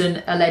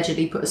Wolstan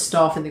allegedly put a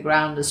staff in the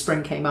ground, a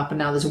spring came up, and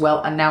now there's a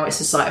well, and now it's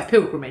a site of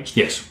pilgrimage.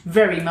 Yes.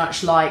 Very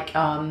much like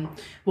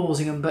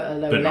Walsingham, but a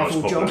lower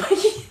level job.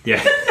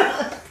 Yeah.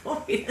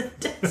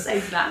 Don't say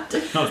that.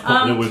 Not as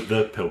popular with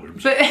the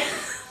pilgrims. But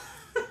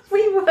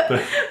we were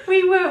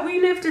We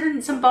lived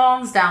in some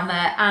barns down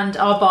there, and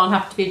our barn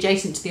happened to be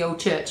adjacent to the old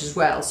church as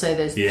well. So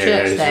there's the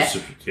church there.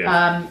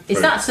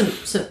 Is that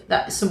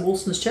that's St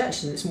Wolston's Church?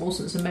 Isn't it St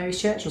Wolston St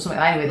Mary's Church or something?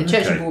 Anyway, the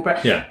church in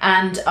Broadborough. Yeah.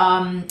 And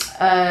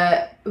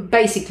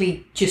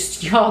basically,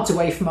 just yards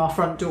away from our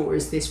front door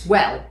is this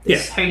well,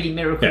 this holy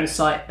miracle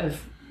site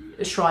of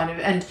a shrine of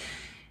and.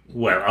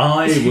 Well,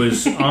 there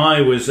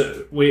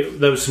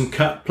was some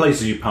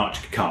places you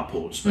parked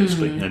carports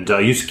basically, and I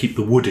used to keep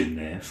the wood in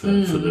there for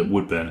the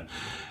wood burner,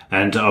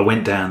 and I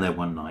went down there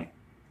one night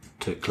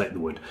to collect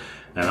the wood,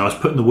 and I was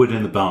putting the wood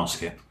in the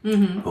basket.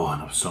 And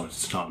I was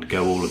starting to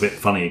go all a bit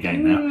funny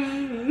again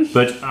now,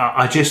 but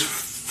I just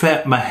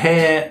felt my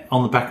hair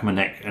on the back of my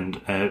neck and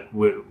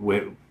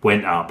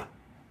went up,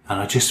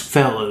 and I just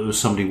felt that there was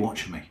somebody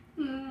watching me.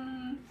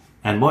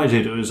 And what I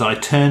did was I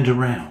turned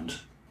around,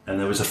 and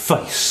there was a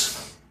face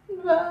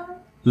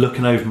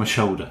looking over my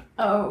shoulder.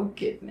 Oh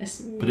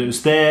goodness! But it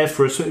was there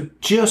for it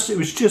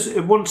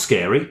wasn't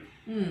scary.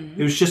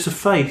 It was just a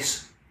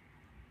face,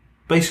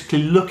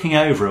 basically looking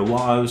over at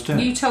what I was doing.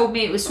 You told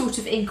me it was sort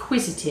of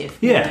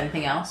inquisitive more than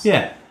anything else.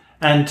 Yeah,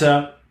 and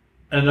I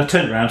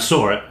turned around,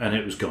 saw it, and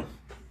it was gone.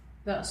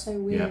 That's so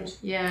weird.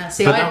 Yeah.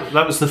 See,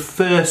 that was the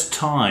first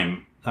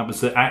time. That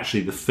was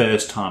actually the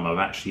first time I've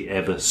actually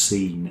ever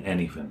seen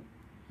anything.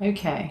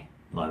 Okay.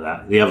 Like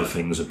that. The other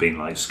things have been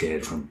like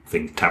scared from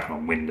things tapping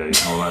on windows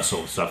and all that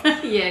sort of stuff.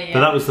 yeah. But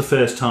that was the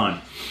first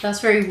time. That's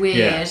very weird.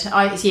 Yeah.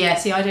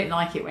 See, I don't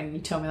like it when you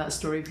tell me that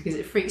story because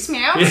it freaks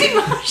me out too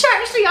much.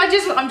 Actually, I'm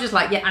just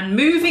like, I'm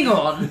moving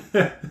on.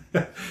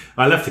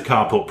 I left the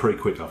carport pretty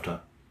quick after.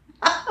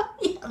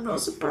 Yeah, I'm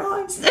not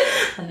surprised.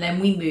 And then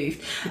we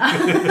moved.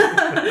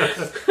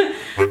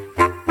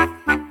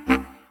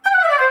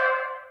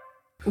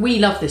 We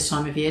love this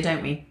time of year,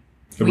 don't we?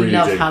 We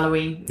love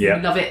Halloween. Yeah.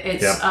 We love it.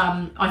 It's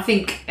I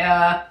think we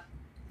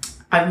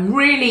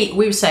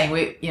were saying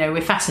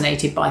we're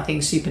fascinated by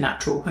things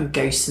supernatural and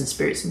ghosts and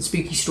spirits and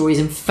spooky stories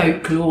and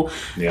folklore.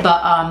 Yeah.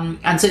 But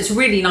and so it's a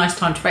really nice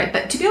time to break.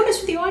 But to be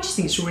honest with you, I just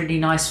think it's a really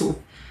nice sort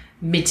of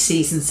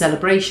mid-season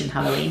celebration,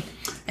 Halloween.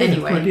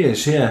 Anyway, it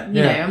is, you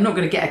know, I'm not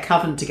going to get a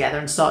coven together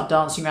and start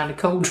dancing around a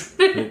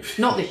cauldron.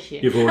 Not this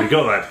year. You've already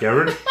got that,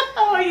 Garen.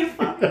 Oh, you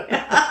fucking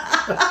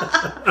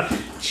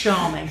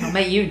charming. I'll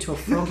make you into a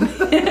frog.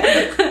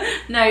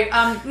 No,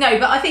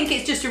 but I think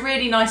it's just a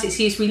really nice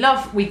excuse.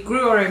 We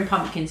grew our own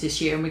pumpkins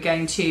this year, and we're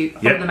going to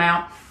hunt them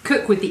out.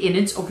 Cook with the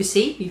innards,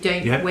 obviously. You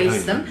don't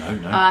waste them.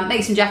 No.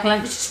 Make some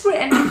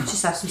jack-o'-lanterns.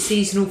 Just have some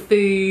seasonal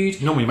food.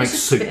 Normally make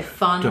soup. A bit of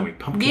fun. Don't we?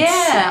 Pumpkin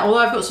soup. Although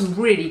I've got some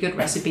really good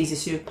recipes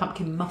this year of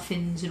pumpkin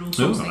muffins and all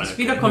sorts of things. If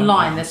you look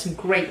online, there's some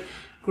great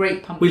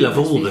pumpkin. We love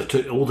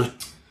recipes.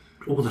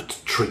 all the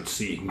treats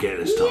that you can get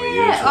this time of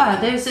year.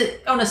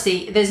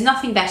 Honestly, there's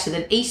nothing better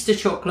than Easter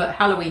chocolate,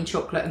 Halloween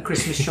chocolate, and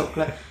Christmas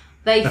chocolate.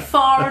 They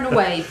far and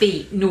away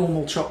beat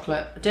normal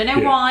chocolate. I don't know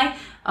why.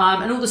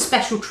 And all the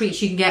special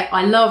treats you can get.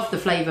 I love the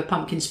flavour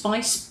pumpkin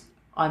spice.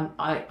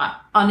 I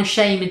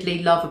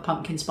unashamedly love a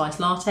pumpkin spice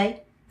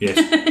latte. Yes.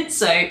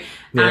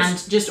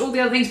 And just all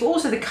the other things, but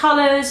also the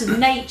colours of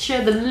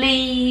nature, the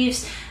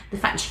leaves, the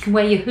fact you can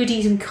wear your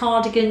hoodies and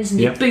cardigans and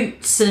your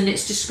boots, and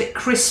it's just a bit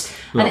crisp.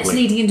 Lovely. And it's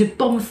leading into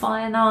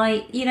bonfire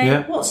night. You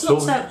know, So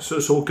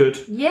it's all good.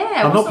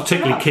 Yeah. I'm not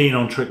particularly keen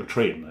on trick or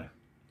treating though.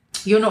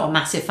 You're not a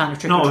massive fan of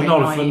trick or treating,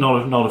 are you?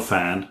 Not a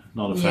fan.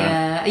 Not a fan.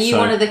 Yeah. Are you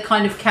one of the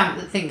kind of camp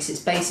that thinks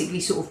it's basically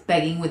sort of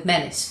begging with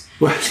menace?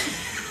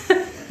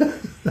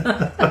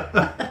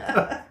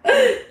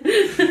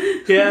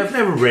 Yeah, I've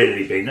never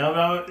really been.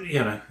 I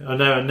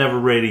never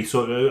really I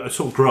sort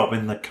of grew up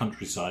in the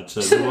countryside,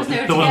 so there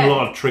wasn't a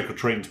lot of trick or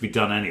treating to be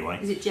done anyway.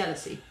 Is it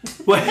jealousy?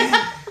 Well,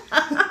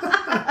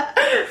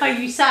 are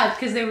you sad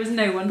because there was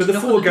no one? But the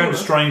thought of going to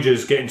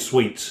strangers getting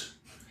sweets.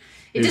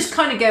 It does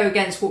kind of go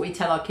against what we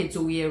tell our kids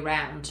all year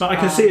round. But I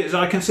can see it.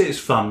 I can see it's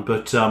fun,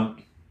 but not.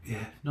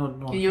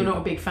 You're not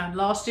a big fan.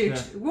 Last year,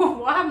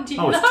 what happened to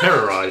you? I was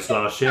terrorised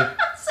last year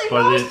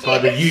by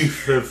the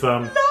youth of.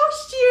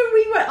 Last year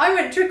I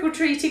went trick or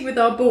treating with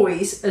our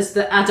boys as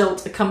the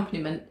adult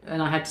accompaniment,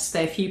 and I had to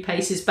stay a few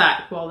paces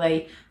back while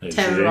they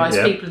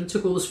terrorised people and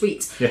took all the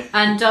sweets. Yeah.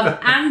 And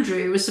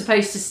Andrew was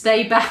supposed to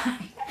stay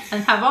back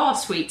and have our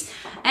sweets.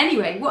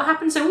 Anyway, what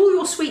happened? So all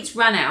your sweets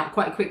ran out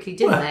quite quickly,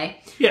 didn't they?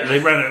 Yeah, they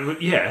ran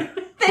out. Yeah.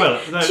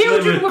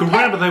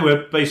 They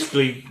were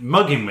basically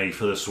mugging me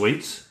for the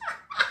sweets.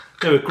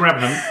 They were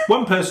grabbing them.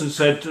 One person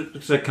said,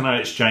 "Can I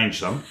exchange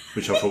some?"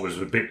 Which I thought was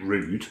a bit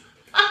rude,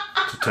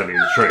 to tell you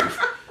the truth.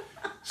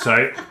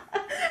 So,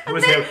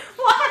 what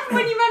happened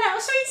when you ran out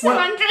of sweets,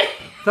 Andrew?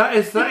 That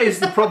is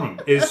the problem.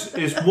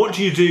 Is what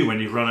do you do when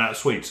you've run out of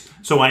sweets?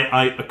 So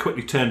I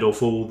quickly turned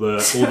off all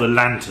the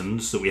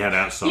lanterns that we had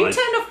outside. You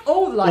turned off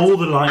all the lights. All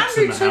the lights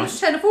Andrew in the house.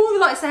 Turned off all the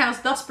lights in the house,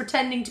 thus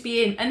pretending to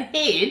be in, and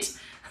hid.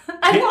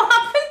 And what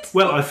happened?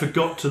 Well, I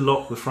forgot to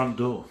lock the front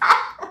door.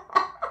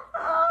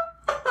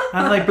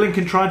 And they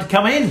blinking tried to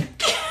come in.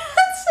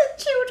 So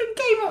children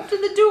came up to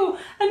the door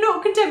and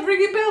not content with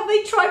ringing a bell,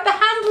 they tried the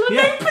handle and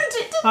opened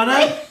it, didn't I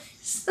know. they?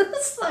 So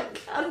it's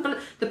like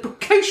the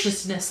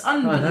precociousness,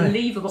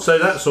 unbelievable. So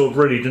that sort of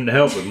really didn't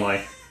help with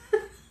my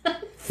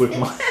with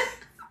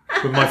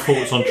my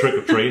thoughts on trick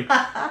or treat.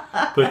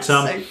 But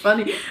so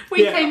funny.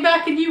 We came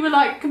back and you were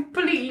like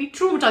completely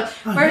traumatized.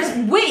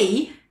 Whereas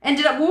we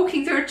ended up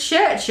walking through a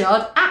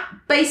churchyard at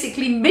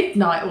basically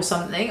midnight or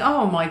something.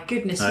 Oh my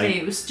goodness me,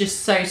 it was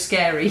just so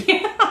scary.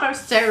 I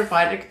was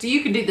terrified.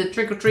 You can do the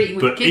trick or treating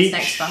with the kids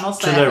next time. I'll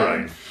stay to their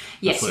own.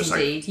 Yes,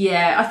 indeed.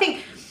 Yeah, I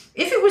think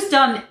if it was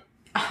done,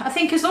 I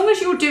think as long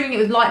as you're doing it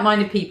with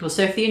like-minded people,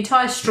 so if the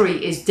entire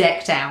street is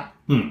decked out,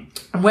 and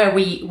where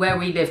we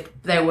lived,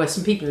 there were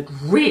some people who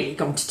had really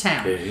gone to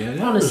town.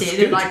 Honestly, it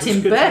looked like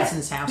Tim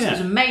Burton's house. It was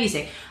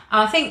amazing.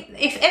 I think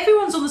if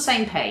everyone's on the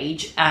same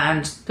page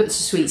and puts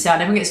the sweets out,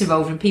 everyone gets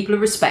involved and people are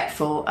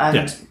respectful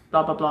and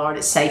blah, blah, blah, and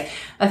it's safe,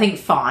 I think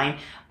fine.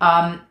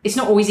 It's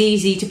not always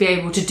easy to be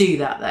able to do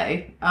that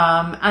though.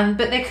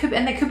 But there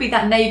could be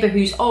that neighbour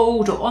who's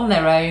old or on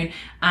their own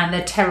and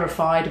they're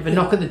terrified of a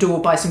knock at the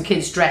door by some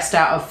kids dressed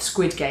out of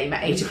Squid Game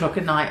at 8 o'clock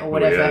at night or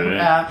whatever.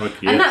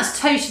 And that's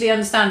totally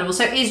understandable.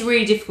 So it is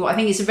really difficult. I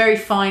think it's a very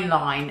fine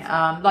line.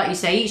 Like you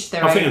say, each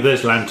their own. I think if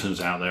there's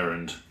lanterns out there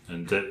and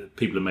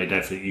people have made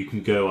effort, you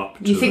can go up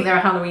to You think they're a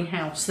Halloween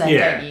house then,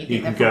 don't you? You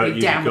think they're probably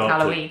down with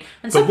Halloween.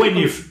 But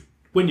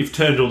when you've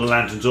turned all the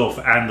lanterns off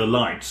and the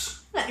lights,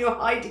 and you're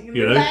hiding in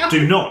the lounge.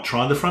 Do not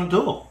try the front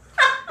door.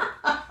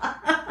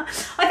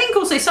 I think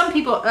also some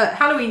people,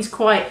 Halloween's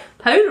quite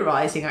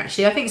polarising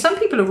actually. I think some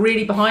people are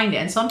really behind it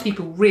and some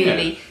people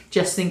really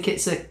just think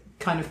it's a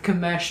kind of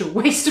commercial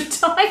waste of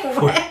time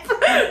or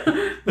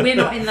whatever. We're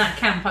not in that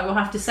camp, I will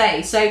have to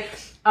say. So,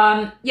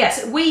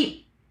 yes,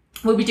 we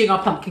will be doing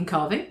our pumpkin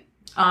carving.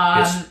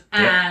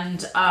 And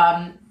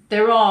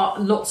there are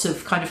lots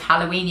of kind of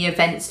Halloween-y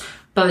events.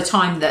 By the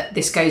time that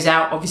this goes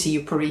out, obviously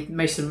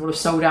most of them will have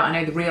sold out. I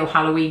know the Real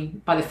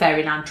Halloween by the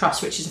Fairyland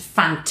Trust, which is a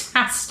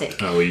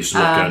fantastic. Oh, we used to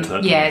love going to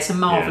that. Yeah, it's a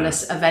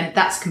marvellous event.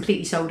 That's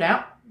completely sold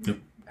out.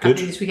 Good.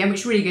 Happening this weekend,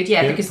 which is really good.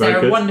 Yeah, because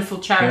they're a wonderful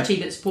charity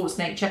that supports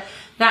nature.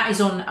 That is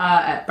on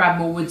at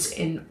Bradmore Woods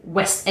in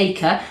West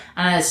Acre.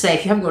 And as I say,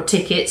 if you haven't got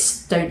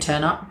tickets, don't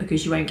turn up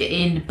because you won't get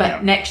in.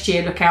 But next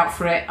year, look out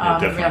for it.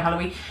 Real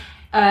Halloween.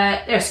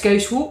 There's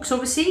Ghost Walks,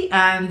 obviously,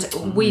 and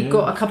we've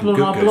got a couple on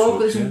our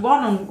blog. There's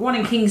one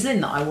in Kings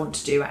Lynn that I want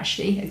to do,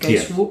 actually, a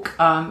Ghost Walk,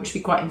 which would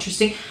be quite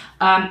interesting.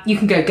 You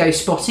can go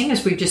ghost spotting,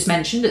 as we've just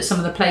mentioned, at some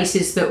of the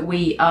places that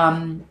we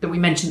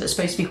mentioned that's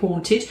supposed to be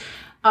haunted.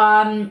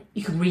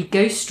 You can read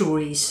ghost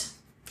stories,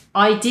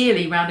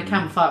 ideally round a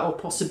campfire or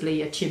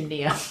possibly a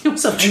chimney or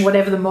something,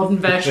 whatever the modern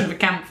version of a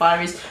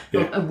campfire is,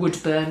 or a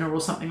wood burner or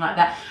something like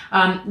that.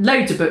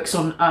 Loads of books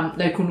on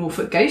local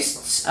Norfolk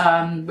ghosts,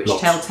 which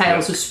tell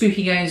tales of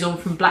spooky goings-on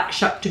from Black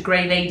Shuck to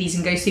Grey Ladies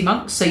and Ghostly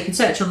Monks. So you can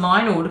search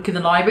online or look in the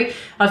library.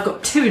 I've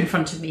got 2 in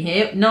front of me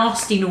here.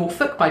 Nasty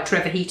Norfolk by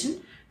Trevor Heaton.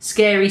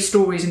 Scary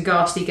Stories and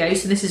Ghastly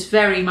Ghosts, and this is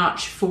very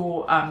much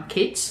for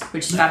kids,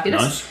 which is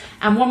fabulous. Nice.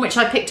 And one which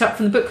I picked up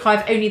from the Book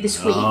Hive only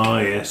this week,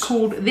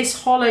 called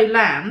This Hollow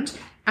Land,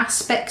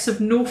 Aspects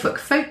of Norfolk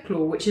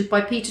Folklore, which is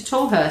by Peter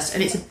Tolhurst,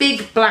 and it's a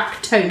big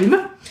black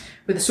tome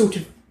with a sort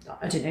of,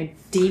 I don't know,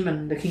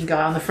 demon-looking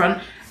guy on the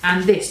front,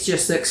 and this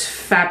just looks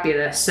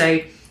fabulous.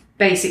 So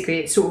basically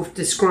it sort of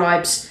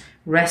describes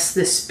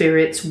restless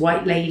spirits,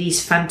 white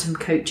ladies, phantom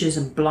coaches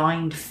and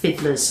blind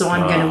fiddlers. So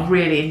I'm going to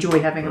really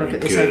enjoy having a look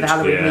at this over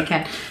Halloween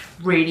weekend.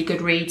 Really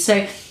good read.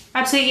 So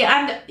absolutely.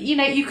 And,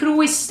 you can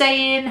always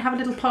stay in, have a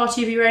little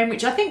party of your own,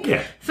 which I think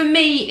for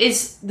me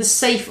is the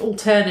safe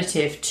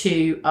alternative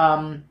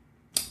to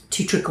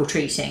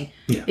trick-or-treating.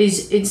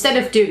 Is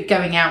instead of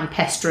going out and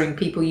pestering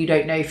people you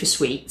don't know for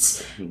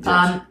sweets,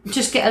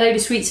 just get a load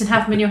of sweets and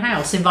have them in your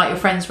house. Invite your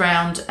friends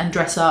round and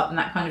dress up and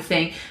that kind of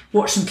thing.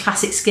 Watch some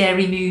classic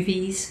scary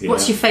movies.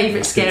 What's your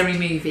favourite scary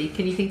movie?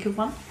 Can you think of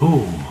one?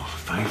 Oh,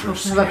 favourite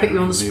scary Have I put you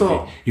on the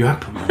spot? You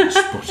have put me on the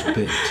spot a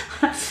bit.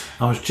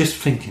 I was just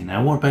thinking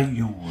now, what about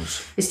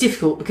yours? It's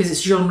difficult because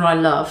it's genre I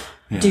love.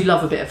 I do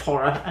love a bit of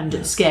horror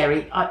and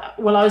scary. I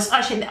was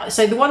actually...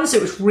 So the ones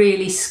that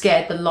really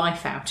scared the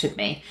life out of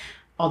me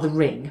are The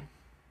Ring.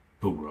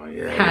 Oh, right,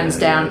 Hands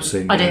down.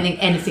 I don't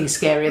think anything's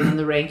scarier than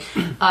The Ring.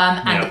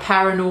 And the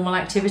Paranormal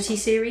Activity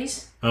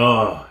series.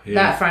 Oh, yeah.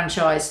 That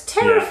franchise.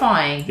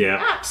 Terrifying.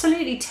 Yeah.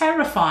 Absolutely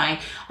terrifying.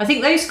 I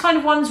think those kind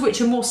of ones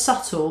which are more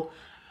subtle...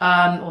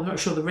 I'm not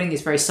sure The Ring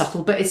is very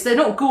subtle, but they're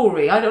not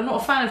gory. I'm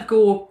not a fan of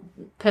gore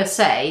per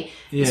se.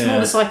 It's more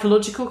the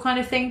psychological kind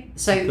of thing.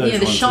 So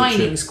The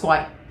Shining's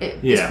quite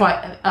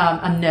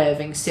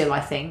unnerving still, I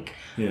think.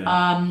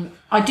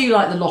 I do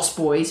like The Lost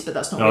Boys, but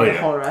that's not really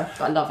horror.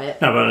 But I love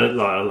it. No, but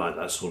I like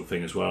that sort of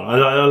thing as well.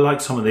 I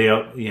like some of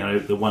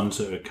the the ones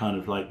that are kind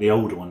of like the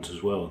older ones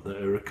as well,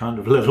 that are kind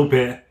of a little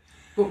bit.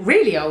 What,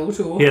 really old?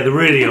 Or? Yeah, the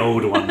really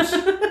older ones.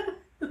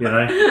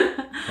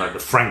 Like the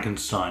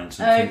Frankensteins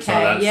and things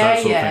like that. That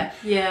sort of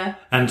thing. Yeah.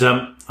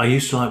 And I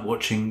used to like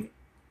watching.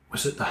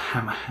 Was it the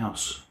Hammer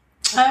House?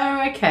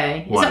 Oh,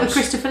 okay. Is that with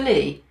Christopher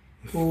Lee?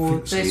 Or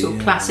those sort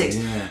of classics.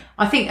 Yeah.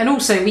 I think, and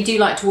also we do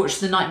like to watch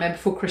The Nightmare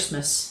Before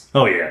Christmas.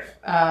 Oh,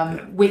 yeah.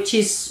 Which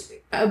is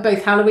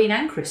both Halloween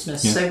and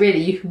Christmas. Yeah. So really,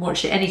 you can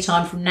watch it any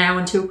time from now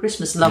until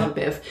Christmas. Love a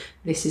bit of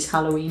This Is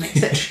Halloween,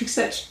 etc.,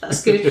 etc.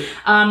 That's good.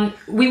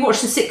 We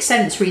watched The Sixth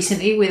Sense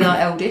recently with our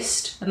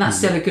eldest, and that's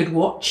still a good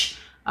watch.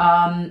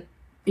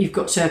 You've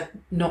got to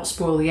not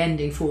spoil the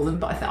ending for them,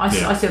 but I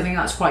still think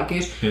that's quite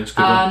good. Yeah, it's a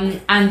good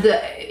one. And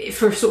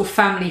for a sort of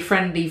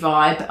family-friendly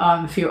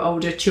vibe, for your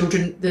older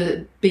children,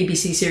 the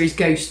BBC series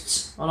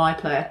Ghosts on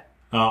iPlayer.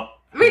 Oh,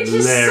 which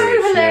is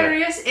so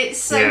hilarious. Yeah. It's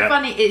so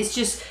funny. It's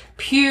just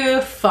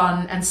pure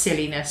fun and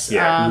silliness.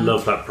 Yeah,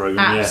 love that programme.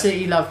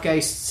 Absolutely love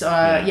Ghosts. So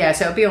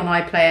it'll be on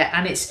iPlayer,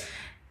 and it's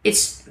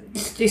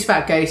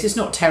about ghosts. It's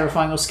not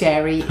terrifying or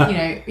scary. You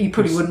know, you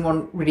probably wouldn't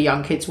want really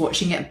young kids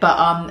watching it,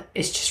 but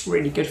it's just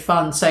really good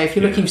fun. So if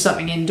you're looking for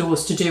something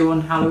indoors to do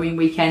on Halloween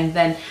weekend,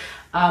 then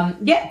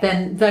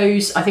then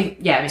those, I think,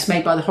 it's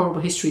made by the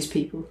Horrible Histories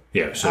people.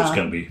 Yeah, so it's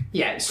going to be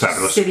it's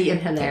fabulous. Silly and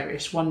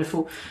hilarious,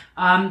 wonderful.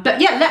 But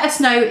let us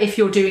know if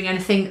you're doing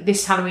anything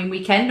this Halloween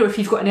weekend, or if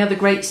you've got any other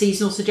great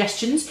seasonal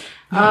suggestions,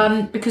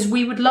 because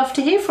we would love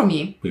to hear from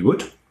you. We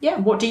would. Yeah,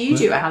 what do you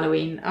do at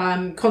Halloween?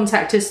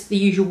 Contact us the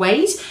usual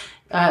ways.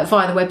 Via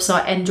the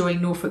website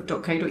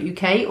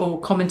enjoyingnorfolk.co.uk, or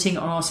commenting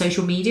on our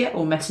social media,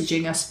 or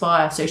messaging us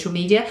via social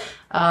media.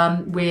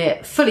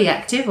 We're fully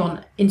active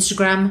on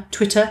Instagram,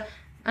 Twitter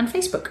and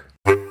Facebook.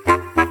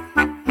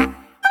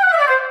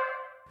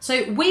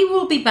 So we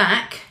will be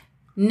back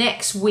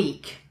next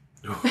week.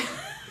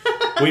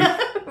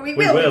 We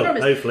will,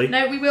 hopefully.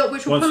 No, we will,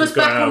 which will Once pull us we've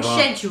got back out on of our-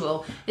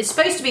 schedule. It's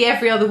supposed to be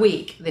every other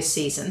week this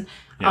season.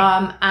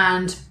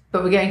 Yeah.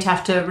 But we're going to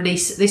have to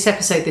release this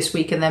episode this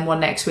week and then one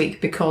next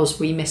week, because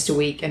we missed a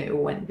week and it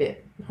all went a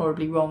bit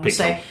horribly wrong. Big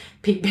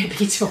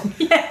Tom.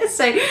 Yeah.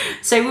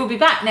 So we'll be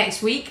back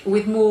next week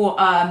with more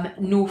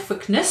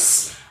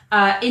Norfolkness.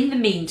 In the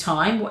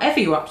meantime, whatever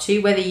you're up to,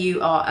 whether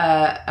you are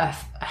a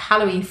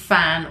Halloween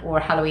fan or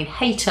a Halloween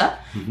hater,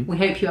 we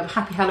hope you have a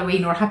happy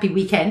Halloween or a happy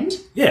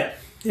weekend. Yeah.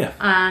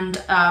 And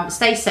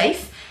stay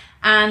safe.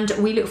 And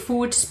we look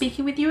forward to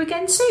speaking with you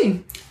again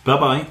soon.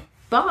 Bye-bye.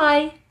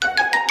 Bye.